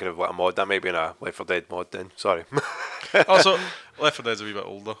maybe I'm thinking of like a mod. That might be in a Left 4 Dead mod then. Sorry. Also, Left 4 Dead's a wee bit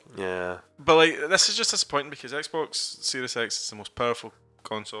older. Yeah. But like, this is just disappointing because Xbox Series X is the most powerful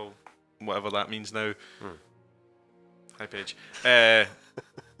console, whatever that means now. Hi, Paige.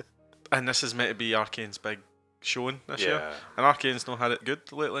 And this is meant to be Arcane's big showing this year, and Arcane's not had it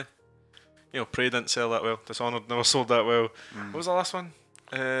good lately. You know, Prey didn't sell that well. Dishonored never sold that well. What was the last one?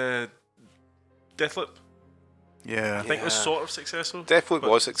 Deathloop. Yeah. I think it was sort of successful. Definitely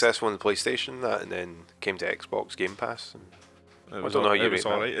was successful on the PlayStation, that, and then came to Xbox Game Pass. And It was I don't know how you it was rate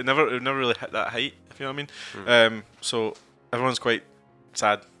that. alright. It never really hit that height, if you know what I mean. So everyone's quite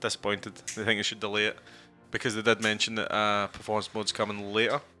sad, disappointed. They think they should delay it because they did mention that performance mode's coming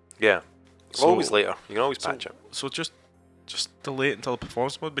later. Yeah. So- Always later. You can always patch it. So just delay it until the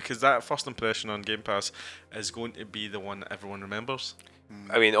performance mode because that first impression on Game Pass is going to be the one that everyone remembers.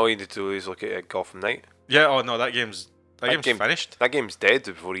 I mean, all you need to do is look at Gotham Knight. Yeah. Oh no, that game's finished. That game's dead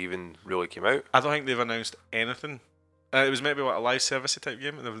before it even really came out. I don't think they've announced anything. It was maybe a live service type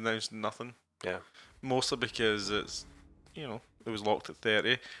game, and they've announced nothing. Yeah. Mostly because it's, it was locked at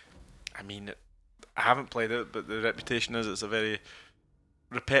 30. I mean, I haven't played it, but the reputation is it's a very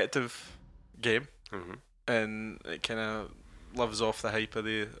repetitive game, and it kind of lives off the hype of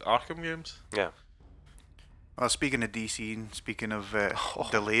the Arkham games. Yeah. Well, speaking of DC and speaking of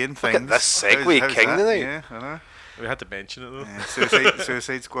delaying Look things. at this segue, how's king that? tonight. Yeah, I know. We had to mention it though.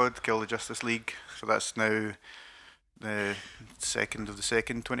 Suicide Squad, Kill the Justice League. So that's now the 2nd of the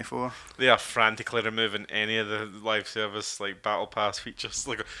 2nd, 24. They are frantically removing any of the live service like battle pass features.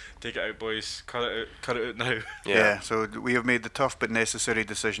 Like, take it out, boys. Cut it out now. Yeah, so we have made the tough but necessary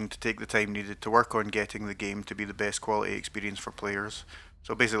decision to take the time needed to work on getting the game to be the best quality experience for players.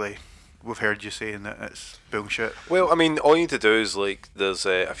 So basically, we've heard you saying that it's bullshit. Well, I mean, all you need to do is like, there's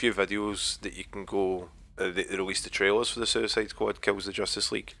a few videos that you can go. They released the trailers for the Suicide Squad Kills the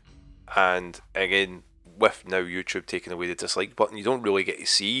Justice League, and again, with now YouTube taking away the dislike button, you don't really get to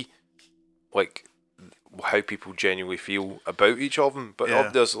see like how people genuinely feel about each of them.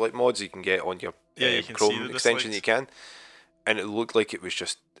 But there's like mods you can get on your you can see Chrome the extension dislikes. you can, and it looked like it was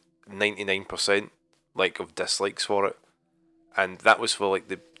just 99% like of dislikes for it, and that was for like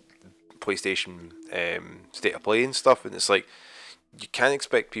the PlayStation State of Play and stuff. And it's like, you can't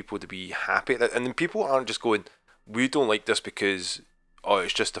expect people to be happy, and then people aren't just going, we don't like this because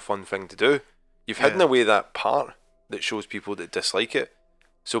it's just a fun thing to do. You've hidden away that part that shows people that dislike it,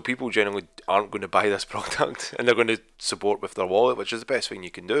 so people generally aren't going to buy this product, and they're going to support with their wallet, which is the best thing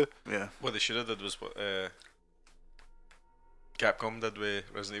you can do. Yeah. What they should have did was Capcom did with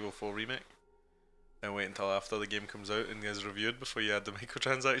Resident Evil 4 Remake. And wait until after the game comes out and is reviewed before you add the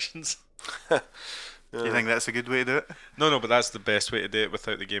microtransactions. Do you think that's a good way to do it? No, but that's the best way to do it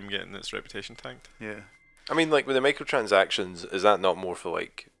without the game getting its reputation tanked. Yeah. I mean, like with the microtransactions, is that not more for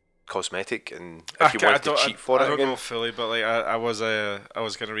like cosmetic and if you wanted to cheat for it I don't again? know fully, but like I was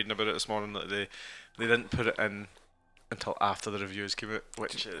kind of reading about it this morning that they didn't put it in until after the reviews came out,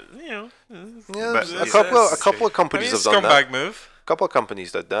 which Yeah, But a couple of companies have done that. Scumbag move. A couple of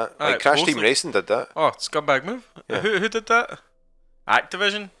companies did that. Aye, Like Crash Team mostly. Racing did that. Oh, scumbag move. Yeah. Who did that?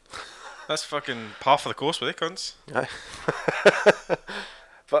 Activision. That's fucking par for the course with they cunts. Aye.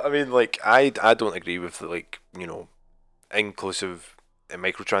 But I mean, like, I don't agree with the, like, you know, inclusive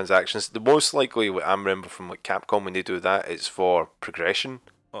microtransactions. The most likely what I remember from like Capcom when they do that is for progression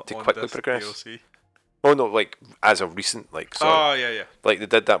to On quickly this progress. DLC. Oh no, like as a recent like sorry. Oh yeah. Like they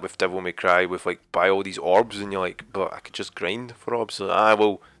did that with Devil May Cry with like buy all these orbs and you're like, but I could just grind for orbs. So,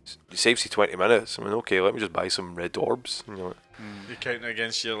 well, it saves you 20 minutes. I mean, okay, let me just buy some red orbs. And you're like, You're counting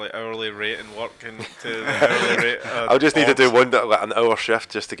against your like hourly rate and working to the hourly rate. I'll just need to do orbs. like an hour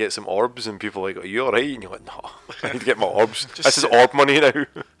shift just to get some orbs, and people are like, are you alright? And you're like, no, I need to get my orbs. Just This is orb money now.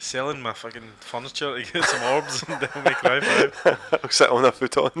 Selling my fucking furniture to get some orbs and Devil May Cry 5. I'll sit on a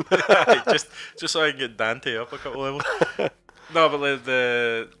futon. just so I can get Dante up a couple levels. No, but like,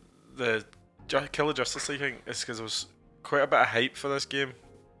 the Killer Justice League thing is because there was quite a bit of hype for this game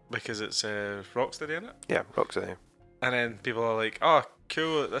because it's Rocksteady in it. Yeah, Rocksteady. And then people are like, "Oh,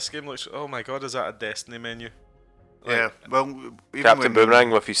 cool! This game looks. Oh my god, is that a Destiny menu?" Like, Yeah. Well, even Captain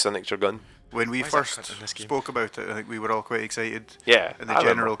Boomerang with his signature gun. when we Why is that first cut in this game? spoke about it, I think we were all quite excited. Yeah, And the I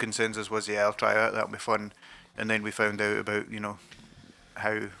remember. general consensus was, yeah, I'll try it. That'll be fun. And then we found out about,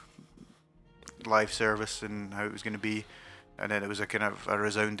 how live service and how it was going to be. And then it was a kind of a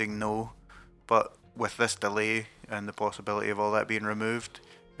resounding no. But with this delay and the possibility of all that being removed,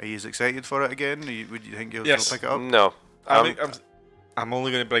 are you as excited for it again? Would you think you'll Yes. still pick it up? No. I'm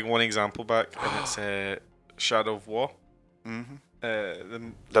only going to bring one example back, and it's Shadow of War. Mm-hmm.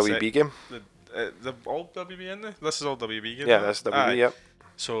 The WB game? the all WB in there. This is all WB game. Yeah, right? that's WB, Aye. yep.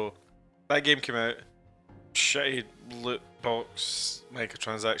 So that game came out, shitty loot box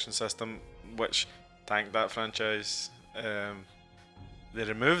microtransaction system, which tanked that franchise. They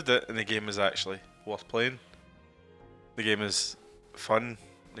removed it, and the game is actually worth playing. The game is fun.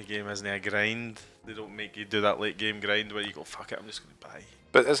 The game isn't a grind. They don't make you do that late game grind where you go, fuck it, I'm just going to buy.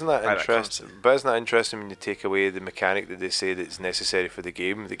 But isn't that Buy that interesting? But isn't that interesting when you take away the mechanic that they say that's necessary for the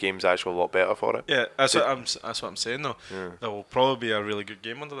game? The game's actually a lot better for it. Yeah, that's what I'm saying though. Yeah. There will probably be a really good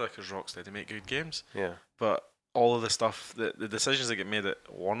game under there because Rocksteady make good games. Yeah. But all of the stuff, the decisions that get made at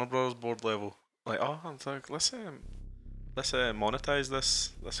Warner Bros. Board level, like, oh, I'm like, let's monetize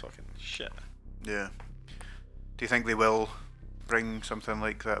this fucking shit. Yeah. Do you think they will bring something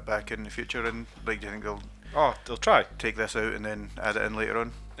like that back in the future? And do you think they'll They'll try. take this out and then add it in later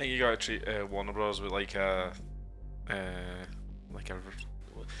on? I think you gotta treat Warner Bros. With like a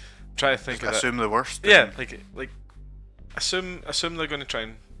try to think of it. Assume the worst. Yeah, and- like assume they're gonna try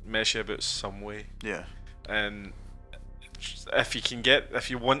and mess you about some way. Yeah. And if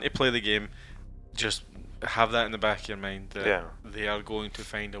you want to play the game, just have that in the back of your mind that Yeah. they are going to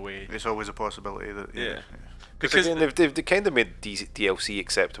find a way. It's always a possibility that. Yeah. Because again, they've kind of made DLC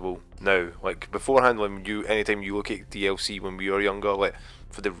acceptable now. Like beforehand, anytime you look at DLC when we were younger, like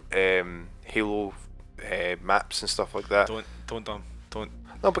for the Halo maps and stuff like that. Don't.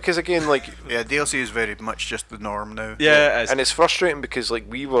 No, because again, like Yeah, DLC is very much just the norm now. Yeah, it is. and it's frustrating because like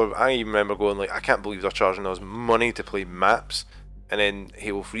I remember going like, I can't believe they're charging us money to play maps, and then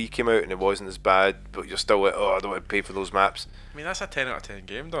Halo 3 came out and it wasn't as bad, but you're still like, oh, I don't want to pay for those maps. I mean, that's a 10 out of 10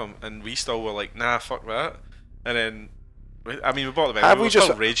 game, Dom, and we still were like, nah, fuck that. And then, we bought the Have we we were still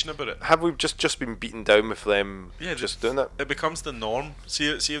just- rage about it. Have we just been beaten down with them Yeah, just doing that? It becomes the norm. See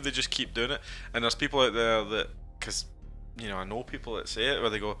if they just keep doing it. And there's people out there that, because I know people that say it where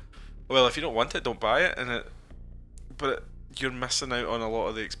they go, well, if you don't want it, don't buy it. But you're missing out on a lot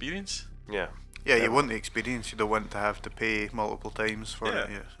of the experience. Yeah. Yeah, you want the experience. You don't want to have to pay multiple times for it.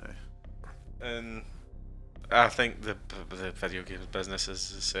 Yeah. Yeah. And I think the video games business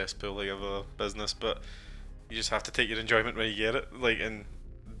is a cesspool like other business, but you just have to take your enjoyment when you get it, and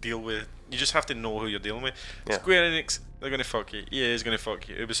deal with. You just have to know who you're dealing with. Yeah. Square Enix, they're gonna fuck you. EA is gonna fuck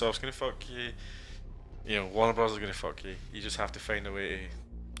you. Ubisoft's gonna fuck you. Warner Bros is gonna fuck you. You just have to find a way to.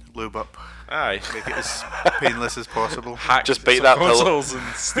 Lube up. Aye. Make it as painless as possible. Hack Just bite some that pillow. consoles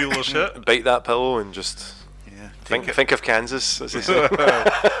and steal their shit. Bite that pillow and just Yeah. think of Kansas, as they say.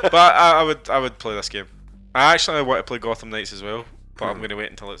 But I would play this game. I actually want to play Gotham Knights as well, but I'm gonna wait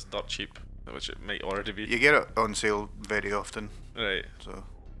until it's dirt cheap. which it might already be. You get it on sale very often, Right. so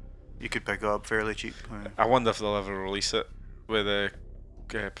you could pick it up fairly cheap. I wonder if they'll ever release it with a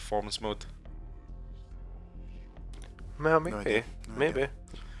performance mode. Well, No maybe. idea. Maybe.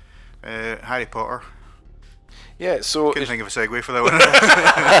 Harry Potter. Yeah, so Couldn't think of a segue for that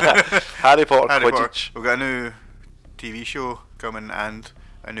one. Harry Potter Harry Quidditch. Potter. We've got a new TV show coming and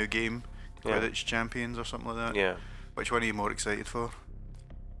a new game, Yeah. Quidditch Champions or something like that. Yeah. Which one are you more excited for?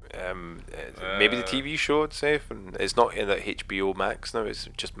 Maybe the TV show, I'd say. And it's not in that HBO Max now, it's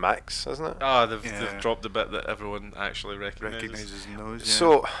just Max, isn't it? Ah, they've Yeah. dropped the bit that everyone actually recognises. Recognises and knows. Yeah.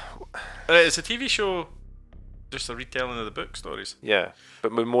 So, Is a TV show just a retelling of the book stories? yeah,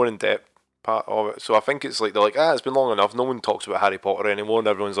 but with more in depth part of it. So I think it's like, they're like, it's been long enough, no one talks about Harry Potter anymore, and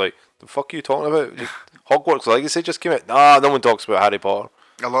everyone's like, the fuck are you talking about? Hogwarts Legacy just came out. Nah, no one talks about Harry Potter.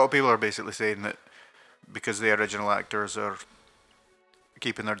 A lot of people are basically saying that because the original actors are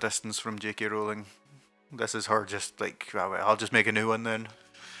keeping their distance from J.K. Rowling, this is her just like, well, I'll just make a new one then.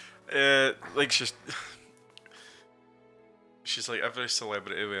 Like she's like every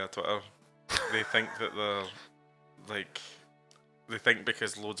celebrity with a Twitter. They think that they're like, they think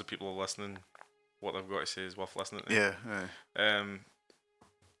because loads of people are listening, what they've got to say is worth listening to. Yeah.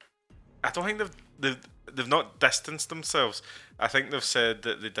 I don't think they've not distanced themselves. I think they've said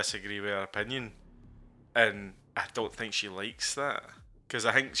that they disagree with her opinion, and I don't think she likes that, because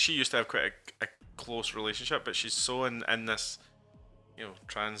I think she used to have quite a close relationship, but she's so in this,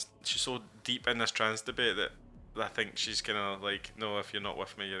 she's so deep in this trans debate that I think she's kind of like, no, if you're not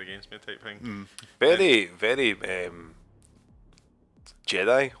with me, you're against me type thing. Very, very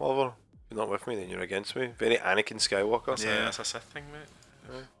Jedi, Oliver. If you're not with me, then you're against me. Very Anakin Skywalker. That's a Sith thing,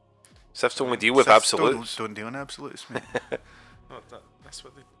 mate. Siths only deal with Siths absolutes. Don't deal in absolutes, mate. No, that's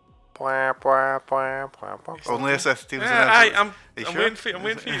what they. Only a Sith deals in I'm absolutes. Are you sure?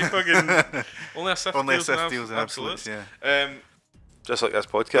 waiting for you to fucking. Only a Sith Only a deals Sith in deals in absolutes, absolutes. yeah. Just like this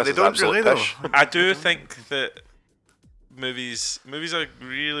podcast. But they is don't absolute really, though. pish. I do think that movies are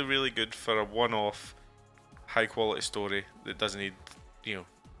really, really good for a one-off, high-quality story that doesn't need,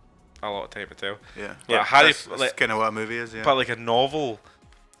 a lot of time to tell. Yeah. But Harry, That's kind of what a movie is, yeah. but like a novel,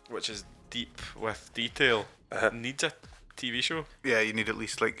 which is deep with detail, needs a TV show. Yeah, you need at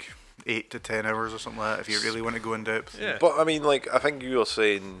least like 8 to 10 hours or something like that if you really want to go in depth. Yeah. But I mean, like, I think you were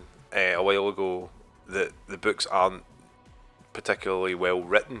saying a while ago that the books aren't particularly well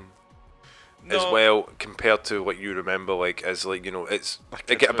written as well compared to what you remember, like, as like, it's Like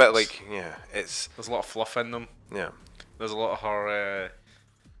they kids' get a bit books. like, it's There's a lot of fluff in them. yeah. There's a lot of her.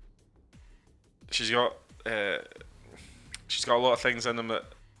 She's got a lot of things in them that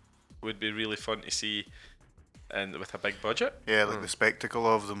would be really fun to see, and with a big budget. Yeah, like the spectacle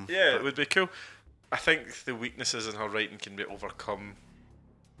of them. Yeah, it would be cool. I think the weaknesses in her writing can be overcome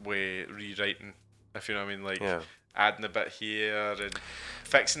with rewriting, if you know what I mean, like adding a bit here and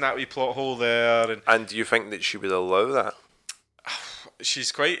fixing that wee plot hole there. And do you think that she would allow that?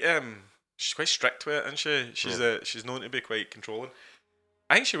 She's quite strict with it, isn't she? She's known to be quite controlling.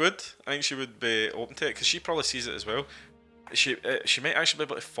 I think she would be open to it, because she probably sees it as well. She might actually be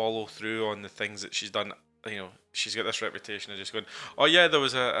able to follow through on the things that she's done. She's got this reputation of just going, oh yeah, there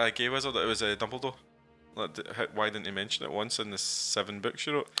was a gay wizard, it was a Dumbledore. Why didn't he mention it once in the 7 books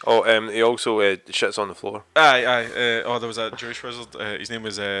she wrote? Oh, he also shits on the floor. Aye. There was a Jewish wizard. His name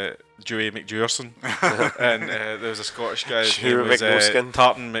was Dewey McJewerson. And there was a Scottish guy. His name was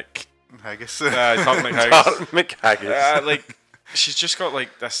Tartan Mc... Haggis. Tartan McHaggis. Tartan McHaggis. Like, she's just got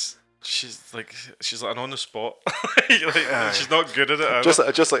like this... She's like an on the spot. She's not good at it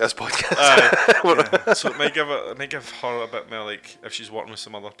either. Just like this podcast. So it might give her a bit more, like, if she's working with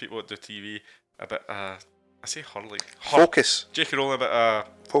some other people that do TV, a bit I say her, like, Focus. J.K. Rowling, a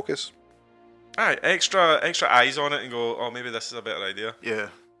bit Focus. extra eyes on it, and go, oh, maybe this is a better idea. Yeah.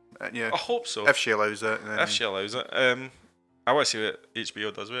 Yeah. I hope so. If she allows that. Then... If she allows it. I want to see what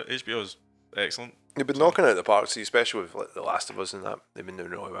HBO does with it. HBO is excellent. They've been knocking it out the park, see, especially with like The Last of Us and that. They've been doing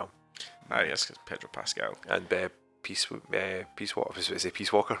really well. Yes, because Pedro Pascal. And Peace Walker.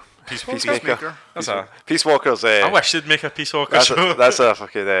 Peacemaker. That's a... Peace Walker's. I wish they'd make a Peace Walker show. That's a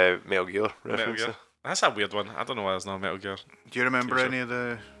fucking Metal Gear Metal reference. Gear. That's a weird one. I don't know why there's no Metal Gear. Do you remember TV show. any of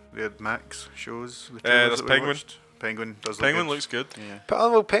the Max shows? There's Penguin. Penguin does look Penguin good. looks good. Yeah.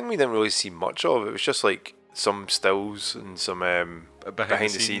 But Penguin didn't really see much of it. It was just like some stills and some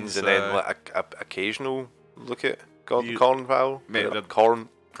behind the scenes, and then like a occasional look at Cornwall. Mate,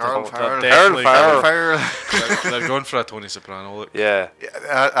 Carl They're Fire. definitely Carl they're going for a Tony Soprano look. Yeah.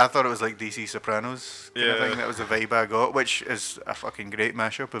 I thought it was like DC Sopranos kind of Yeah. thing. That was the vibe I got, which is a fucking great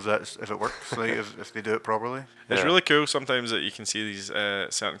mashup if it works, like if they do it properly. It's Yeah. really cool sometimes that you can see these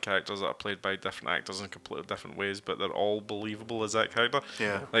certain characters that are played by different actors in completely different ways, but they're all believable as that character.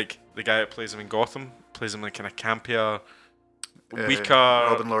 Yeah. Like the guy that plays him in Gotham plays him like kind of campier, weaker.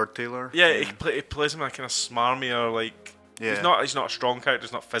 Robin Lord Taylor. Yeah, he plays him like kind of smarmier. Like Yeah. he's not a strong character.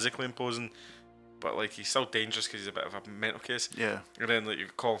 He's not physically imposing, but like he's still dangerous because he's a bit of a mental case. Yeah. And then like you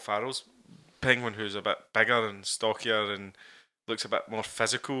Colin Farrell's Penguin, who's a bit bigger and stockier and looks a bit more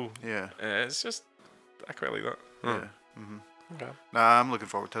physical. Yeah. It's just I quite like that. Yeah. Mm-hmm. Okay. Nah, I'm looking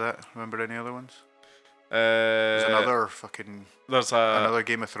forward to that. Remember any other ones? There's There's another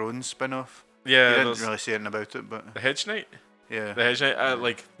Game of Thrones spin-off. You didn't there's really say anything about it, but the Hedge Knight. yeah. The Hedge Knight.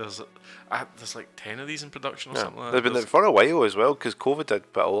 Like there's like 10 of these in production or Yeah. something like They've that. been There's- there for a while as well, because COVID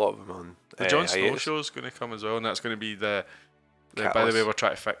did put a lot of them on. The Jon Snow hiatus. show is going to come as well, and that's going to be the by the Catalyst. way, we're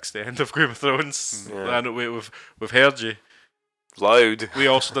trying to fix the end of Game of Thrones. Yeah. I know we've heard you. Loud. We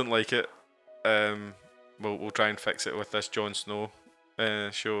also didn't like it. We'll try and fix it with this Jon Snow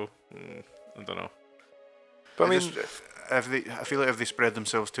show. I don't know. But I mean, I feel like if they spread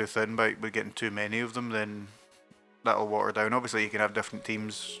themselves too thin by getting too many of them, then that'll water down. Obviously, you can have different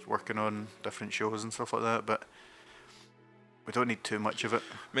teams working on different shows and stuff like that, but we don't need too much of it.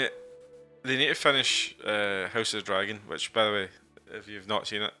 Mate, they need to finish House of the Dragon, which, by the way, if you've not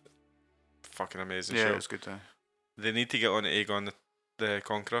seen it, fucking amazing Yeah, show. it was good time. They need to get on Aegon the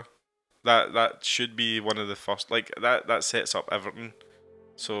Conqueror. That should be one of the first. Like that sets up everything.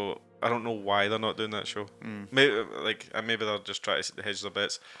 So I don't know why they're not doing that show. Maybe maybe they're just trying to hedge their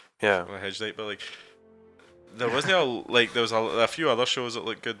bets. yeah. Or hedge night, but like there wasn't there was a few other shows that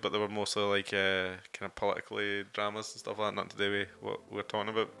looked good, but they were mostly like kind of politically dramas and stuff like that. Nothing to do with what we're talking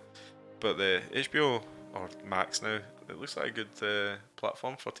about. But the HBO or Max now, it looks like a good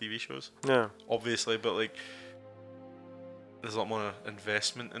platform for TV shows. Yeah. Obviously, but like there's a lot more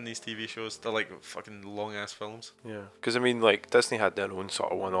investment in these TV shows. They're like fucking long ass films. Yeah. Because I mean, like Disney had their own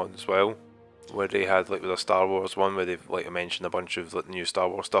sort of one on as well, where they had like with a Star Wars one where they've like mentioned a bunch of like new Star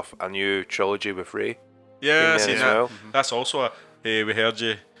Wars stuff, a new trilogy with Rey. Yeah, I being seen there as that. well. That's also a hey, we heard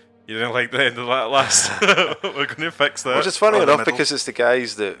you. You didn't like the end of that last. We're going to fix that. Which is funny Or the enough middle. because it's the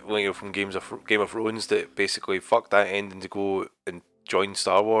guys that from Game of Thrones that basically fucked that ending to go and join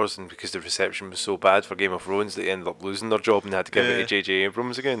Star Wars, and because the reception was so bad for Game of Thrones, they ended up losing their job and they had to give it to J.J.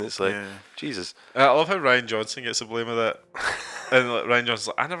 Abrams again. It's like, Yeah. Jesus. I love how Ryan Johnson gets the blame of that. And like, Ryan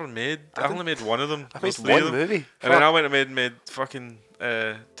Johnson's like, I only made one of them. I made There's three one of them. movie. And then I went and made fucking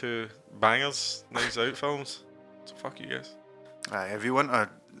 2 bangers, Knives Out films. So fuck you guys. Aye, if you want a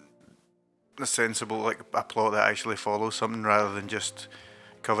sensible, like a plot that actually follows something rather than just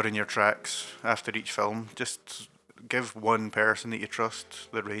covering your tracks after each film, just give one person that you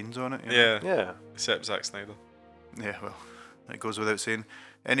trust the reins on it. You know? Yeah. Yeah. Except Zack Snyder. Yeah, well, it goes without saying.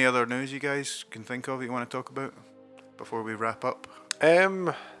 Any other news you guys can think of that you want to talk about before we wrap up?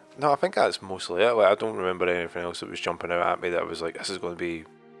 No, I think that's mostly it. Like, I don't remember anything else that was jumping out at me that was like, this is going to be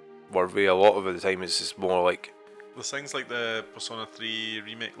worthy. A lot of the time it's just more like, There's things like the Persona 3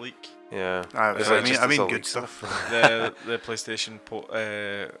 remake leak. yeah. It's like I just mean this all good leak stuff. The PlayStation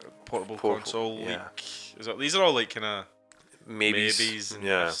portable console yeah. leak. These are all like kind of Maybes. maybes and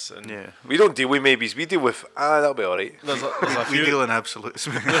Yeah. ifs and Yeah. We don't deal with maybes, we deal with, that'll be alright. There's a We few deal in absolutes.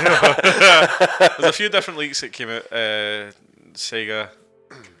 there's a few different leaks that came out. Sega,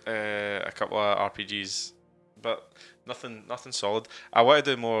 a couple of RPGs, but nothing solid. I want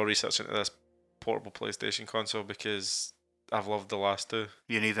to do more research into this portable PlayStation console because I've loved the last two.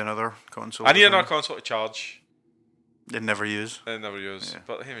 You need another console. I need another console to charge and never use. and never use. Yeah.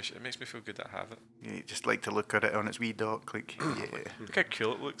 But hey, it makes me feel good that I have it. You just like to look at it on its wee dock, like yeah. Look how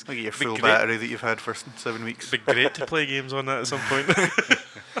cool it looks. Look at your Be full great- battery that you've had for 7 weeks. It'd be great to play games on that at some point.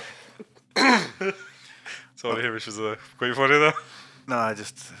 Sorry, Hamish was quite funny there. No, I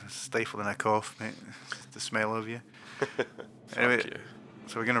just stifling a cough, mate. The smell of you. Anyway, Fuck you.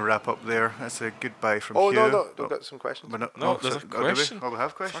 so we're gonna wrap up there. That's a goodbye from Oh, Hugh. no, we've got some questions. We're not- No, oh, there's a do we? question. Oh, we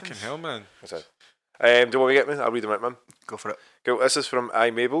have questions. Fucking hell, man. What's that? Do you want me to get me? I'll read them out, man. Go for it. Cool. This is from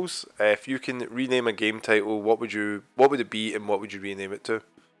iMables. If you can rename a game title, what would it be, and what would you rename it to?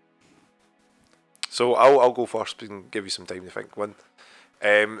 So I'll go first and give you some time to think one.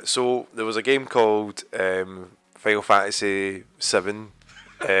 So there was a game called Final Fantasy VII.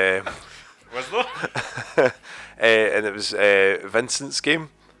 Was there? And it was Vincent's game,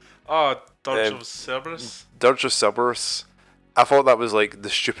 Oh, Dirge of Cerberus. Dirge of Cerberus. I thought that was like the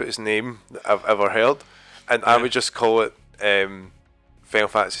stupidest name that I've ever heard, and I Yeah. would just call it Final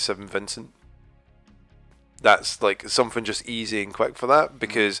Fantasy VII Vincent. That's like something just easy and quick for that,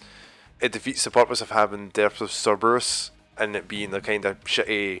 because it defeats the purpose of having Depths of Cerberus and it being the kind of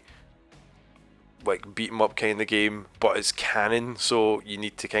shitty, like beat 'em up kind of game, but it's canon, so you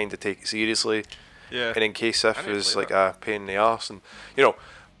need to kind of take it seriously. Yeah. And in case if is like a pain in the arse, and you know,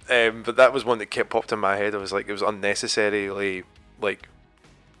 but that was one that kept popped in my head. I was like, it was unnecessarily like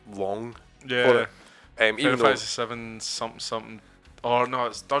long. Yeah. For it. Final Even though Fantasy 7 something. Or no,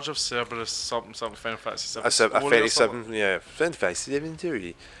 it's Dirge of Cerberus something Final Fantasy 7. a 37, yeah, Final Fantasy 7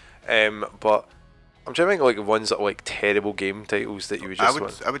 theory. But I'm trying to think of like ones that are like terrible game titles that you would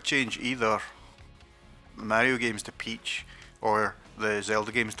just I would change either the Mario games to Peach or the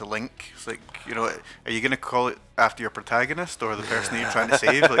Zelda games to Link. It's like, you know, are you going to call it after your protagonist or the person that you're trying to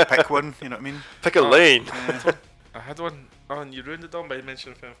save? Like, pick one, you know what I mean? pick a lane. I had one. Oh, and you ruined it, Dom, by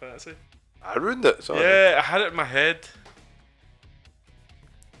mentioning Final Fantasy. I ruined it. Sorry. Yeah, I had it in my head.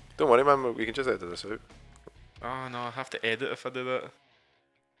 Don't worry, man. We can just edit this out. Oh no, I have to edit if I do that.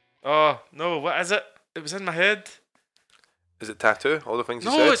 Oh no, what is it? It was in my head. Is it tattoo? All the things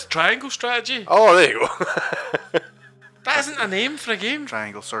you said? No, it's triangle strategy. Oh, there you go. That isn't a name for a game.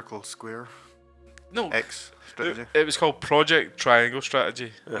 Triangle, circle, square, No, X strategy. it was called Project Triangle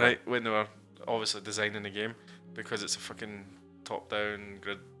Strategy, right? When they were obviously designing the game, because it's a fucking top-down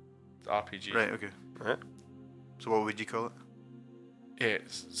grid RPG. Right, okay. Right. So what would you call it? Yeah,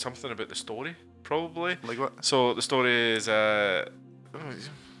 it's something about the story, probably. Like what? So the story is what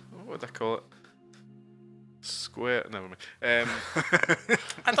would I call it? Square. Never mind.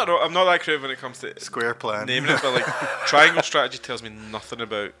 I don't know. I'm not that creative when it comes to Square plan. naming it, but like Triangle Strategy tells me nothing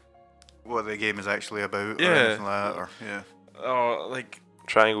about. What the game is actually about, or Yeah. anything like that, or Or like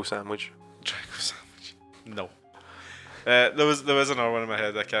Triangle sandwich. Triangle Sandwich. No. There was another one in my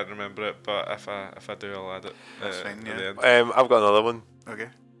head. I can't remember it, but if I do, I'll add it. That's fine, at yeah. the end. I've got another one. Okay.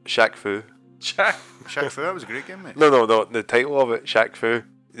 Shaq Fu. Jack. Shaq Fu, that was a great game, mate. No. The title of it, Shaq Fu.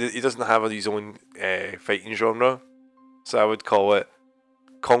 He doesn't have his own fighting genre, so I would call it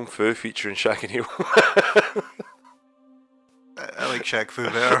Kung Fu featuring Shaq and Hill. I like Shaq Fu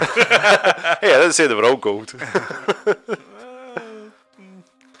better. Hey, I didn't say they were all gold.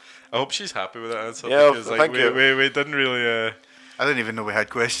 I hope she's happy with that answer. Yeah, because like thank you. we didn't really. I didn't even know we had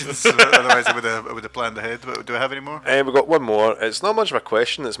questions, so otherwise I would have planned ahead. But do I have any more? We've got one more. It's not much of a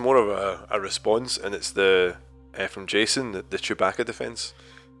question, it's more of a response, and it's the from Jason, the Chewbacca defense.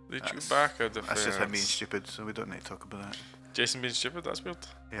 The Chewbacca defense. That's just him being stupid, so we don't need to talk about that. Jason being stupid. That's weird.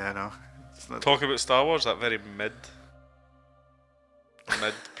 Yeah, I know. It's not Talk about Star Wars. That very mid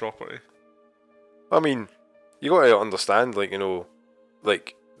property. I mean, you got to understand, like, you know,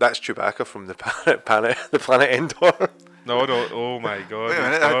 like, that's Chewbacca from the planet Endor. No. Oh my god. Wait a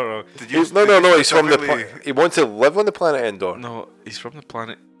minute, No. Did you? No, he's from the specifically- he wants to live on the planet Endor. No, he's from the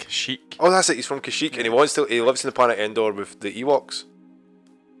planet Kashyyyk. Oh, that's it. He's from Kashyyyk, and he lives in the planet Endor with the Ewoks.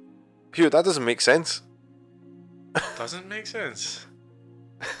 Phew, that doesn't make sense. Doesn't make sense.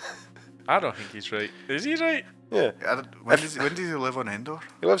 I don't think he's right. Is he right? Yeah, When did he live on Endor?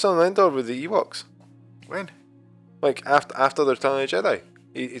 he lives on Endor with the Ewoks. When? Like after the Return of the Jedi,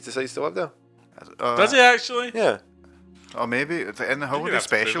 he decides to live there. Does he actually? Yeah, Or maybe it's in the holiday have to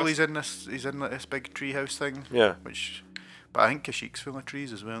prove special. us. He's in like this big treehouse thing. yeah, But I think Kashyyyk's full of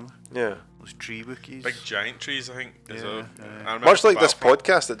trees as well. yeah. Those tree bookies. Big giant trees, I think. Is Yeah, a- yeah. I remember Much like from this Battlefront.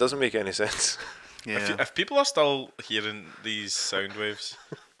 podcast, it doesn't make any sense. Yeah. If people are still hearing these sound waves,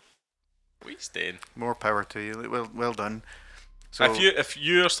 what are you staying? More power to you. Like, well done. So If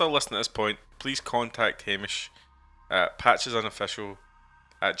you are still listening at this point, please contact Hamish at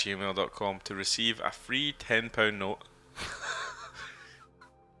patchesunofficial@gmail.com to receive a free £10 note.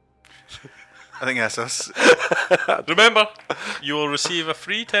 I think that's us. Remember, you will receive a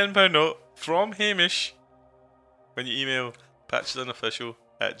free £10 note from Hamish when you email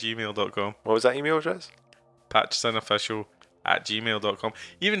patchesunofficial@gmail.com. What was that email address? patchesunofficial@gmail.com.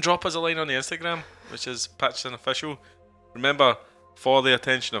 Even drop us a line on the Instagram, which is patchesunofficial. Remember, for the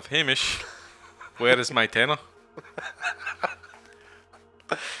attention of Hamish, where is my tenner?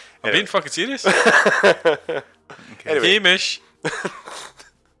 I'm being fucking serious. Anyway, Hamish,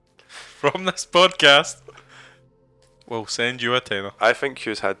 from this podcast, will send you a tenner. I think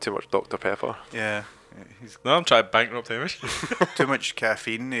Hugh's had too much Dr. Pepper. Yeah. He's No, I'm trying to bankrupt Hamish. too much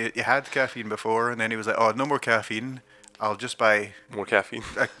caffeine. He had caffeine before, and then he was like, "Oh, no more caffeine. I'll just buy More caffeine.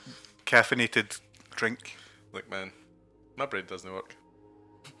 a caffeinated drink." Look, man, my brain doesn't work.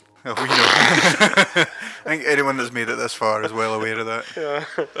 Oh, we know. I think anyone that's made it this far is well aware of that.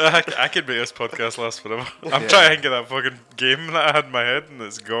 I could make this podcast last forever. I'm Yeah. trying to think of that fucking game that I had in my head and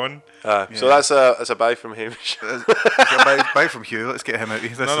it's gone. So that's a bye from Hamish. Bye from Hugh. Let's get him out of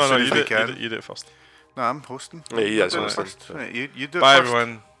this as No, soon as you we do can. it, you do it first. No, I'm hosting. Yeah, he is Do it hosting. first. Right, you do it Bye, first.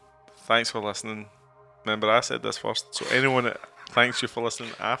 everyone. Thanks for listening. Remember, I said this first, so anyone that thanks you for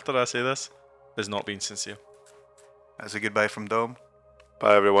listening after I say this is not being sincere. That's a goodbye from Dom.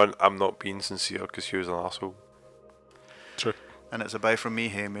 Bye, everyone. I'm not being sincere because he was an asshole. True. And it's a bye from me,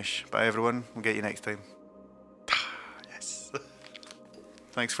 Hamish. Bye, everyone. We'll get you next time. Yes.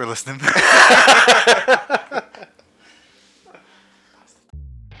 Thanks for listening.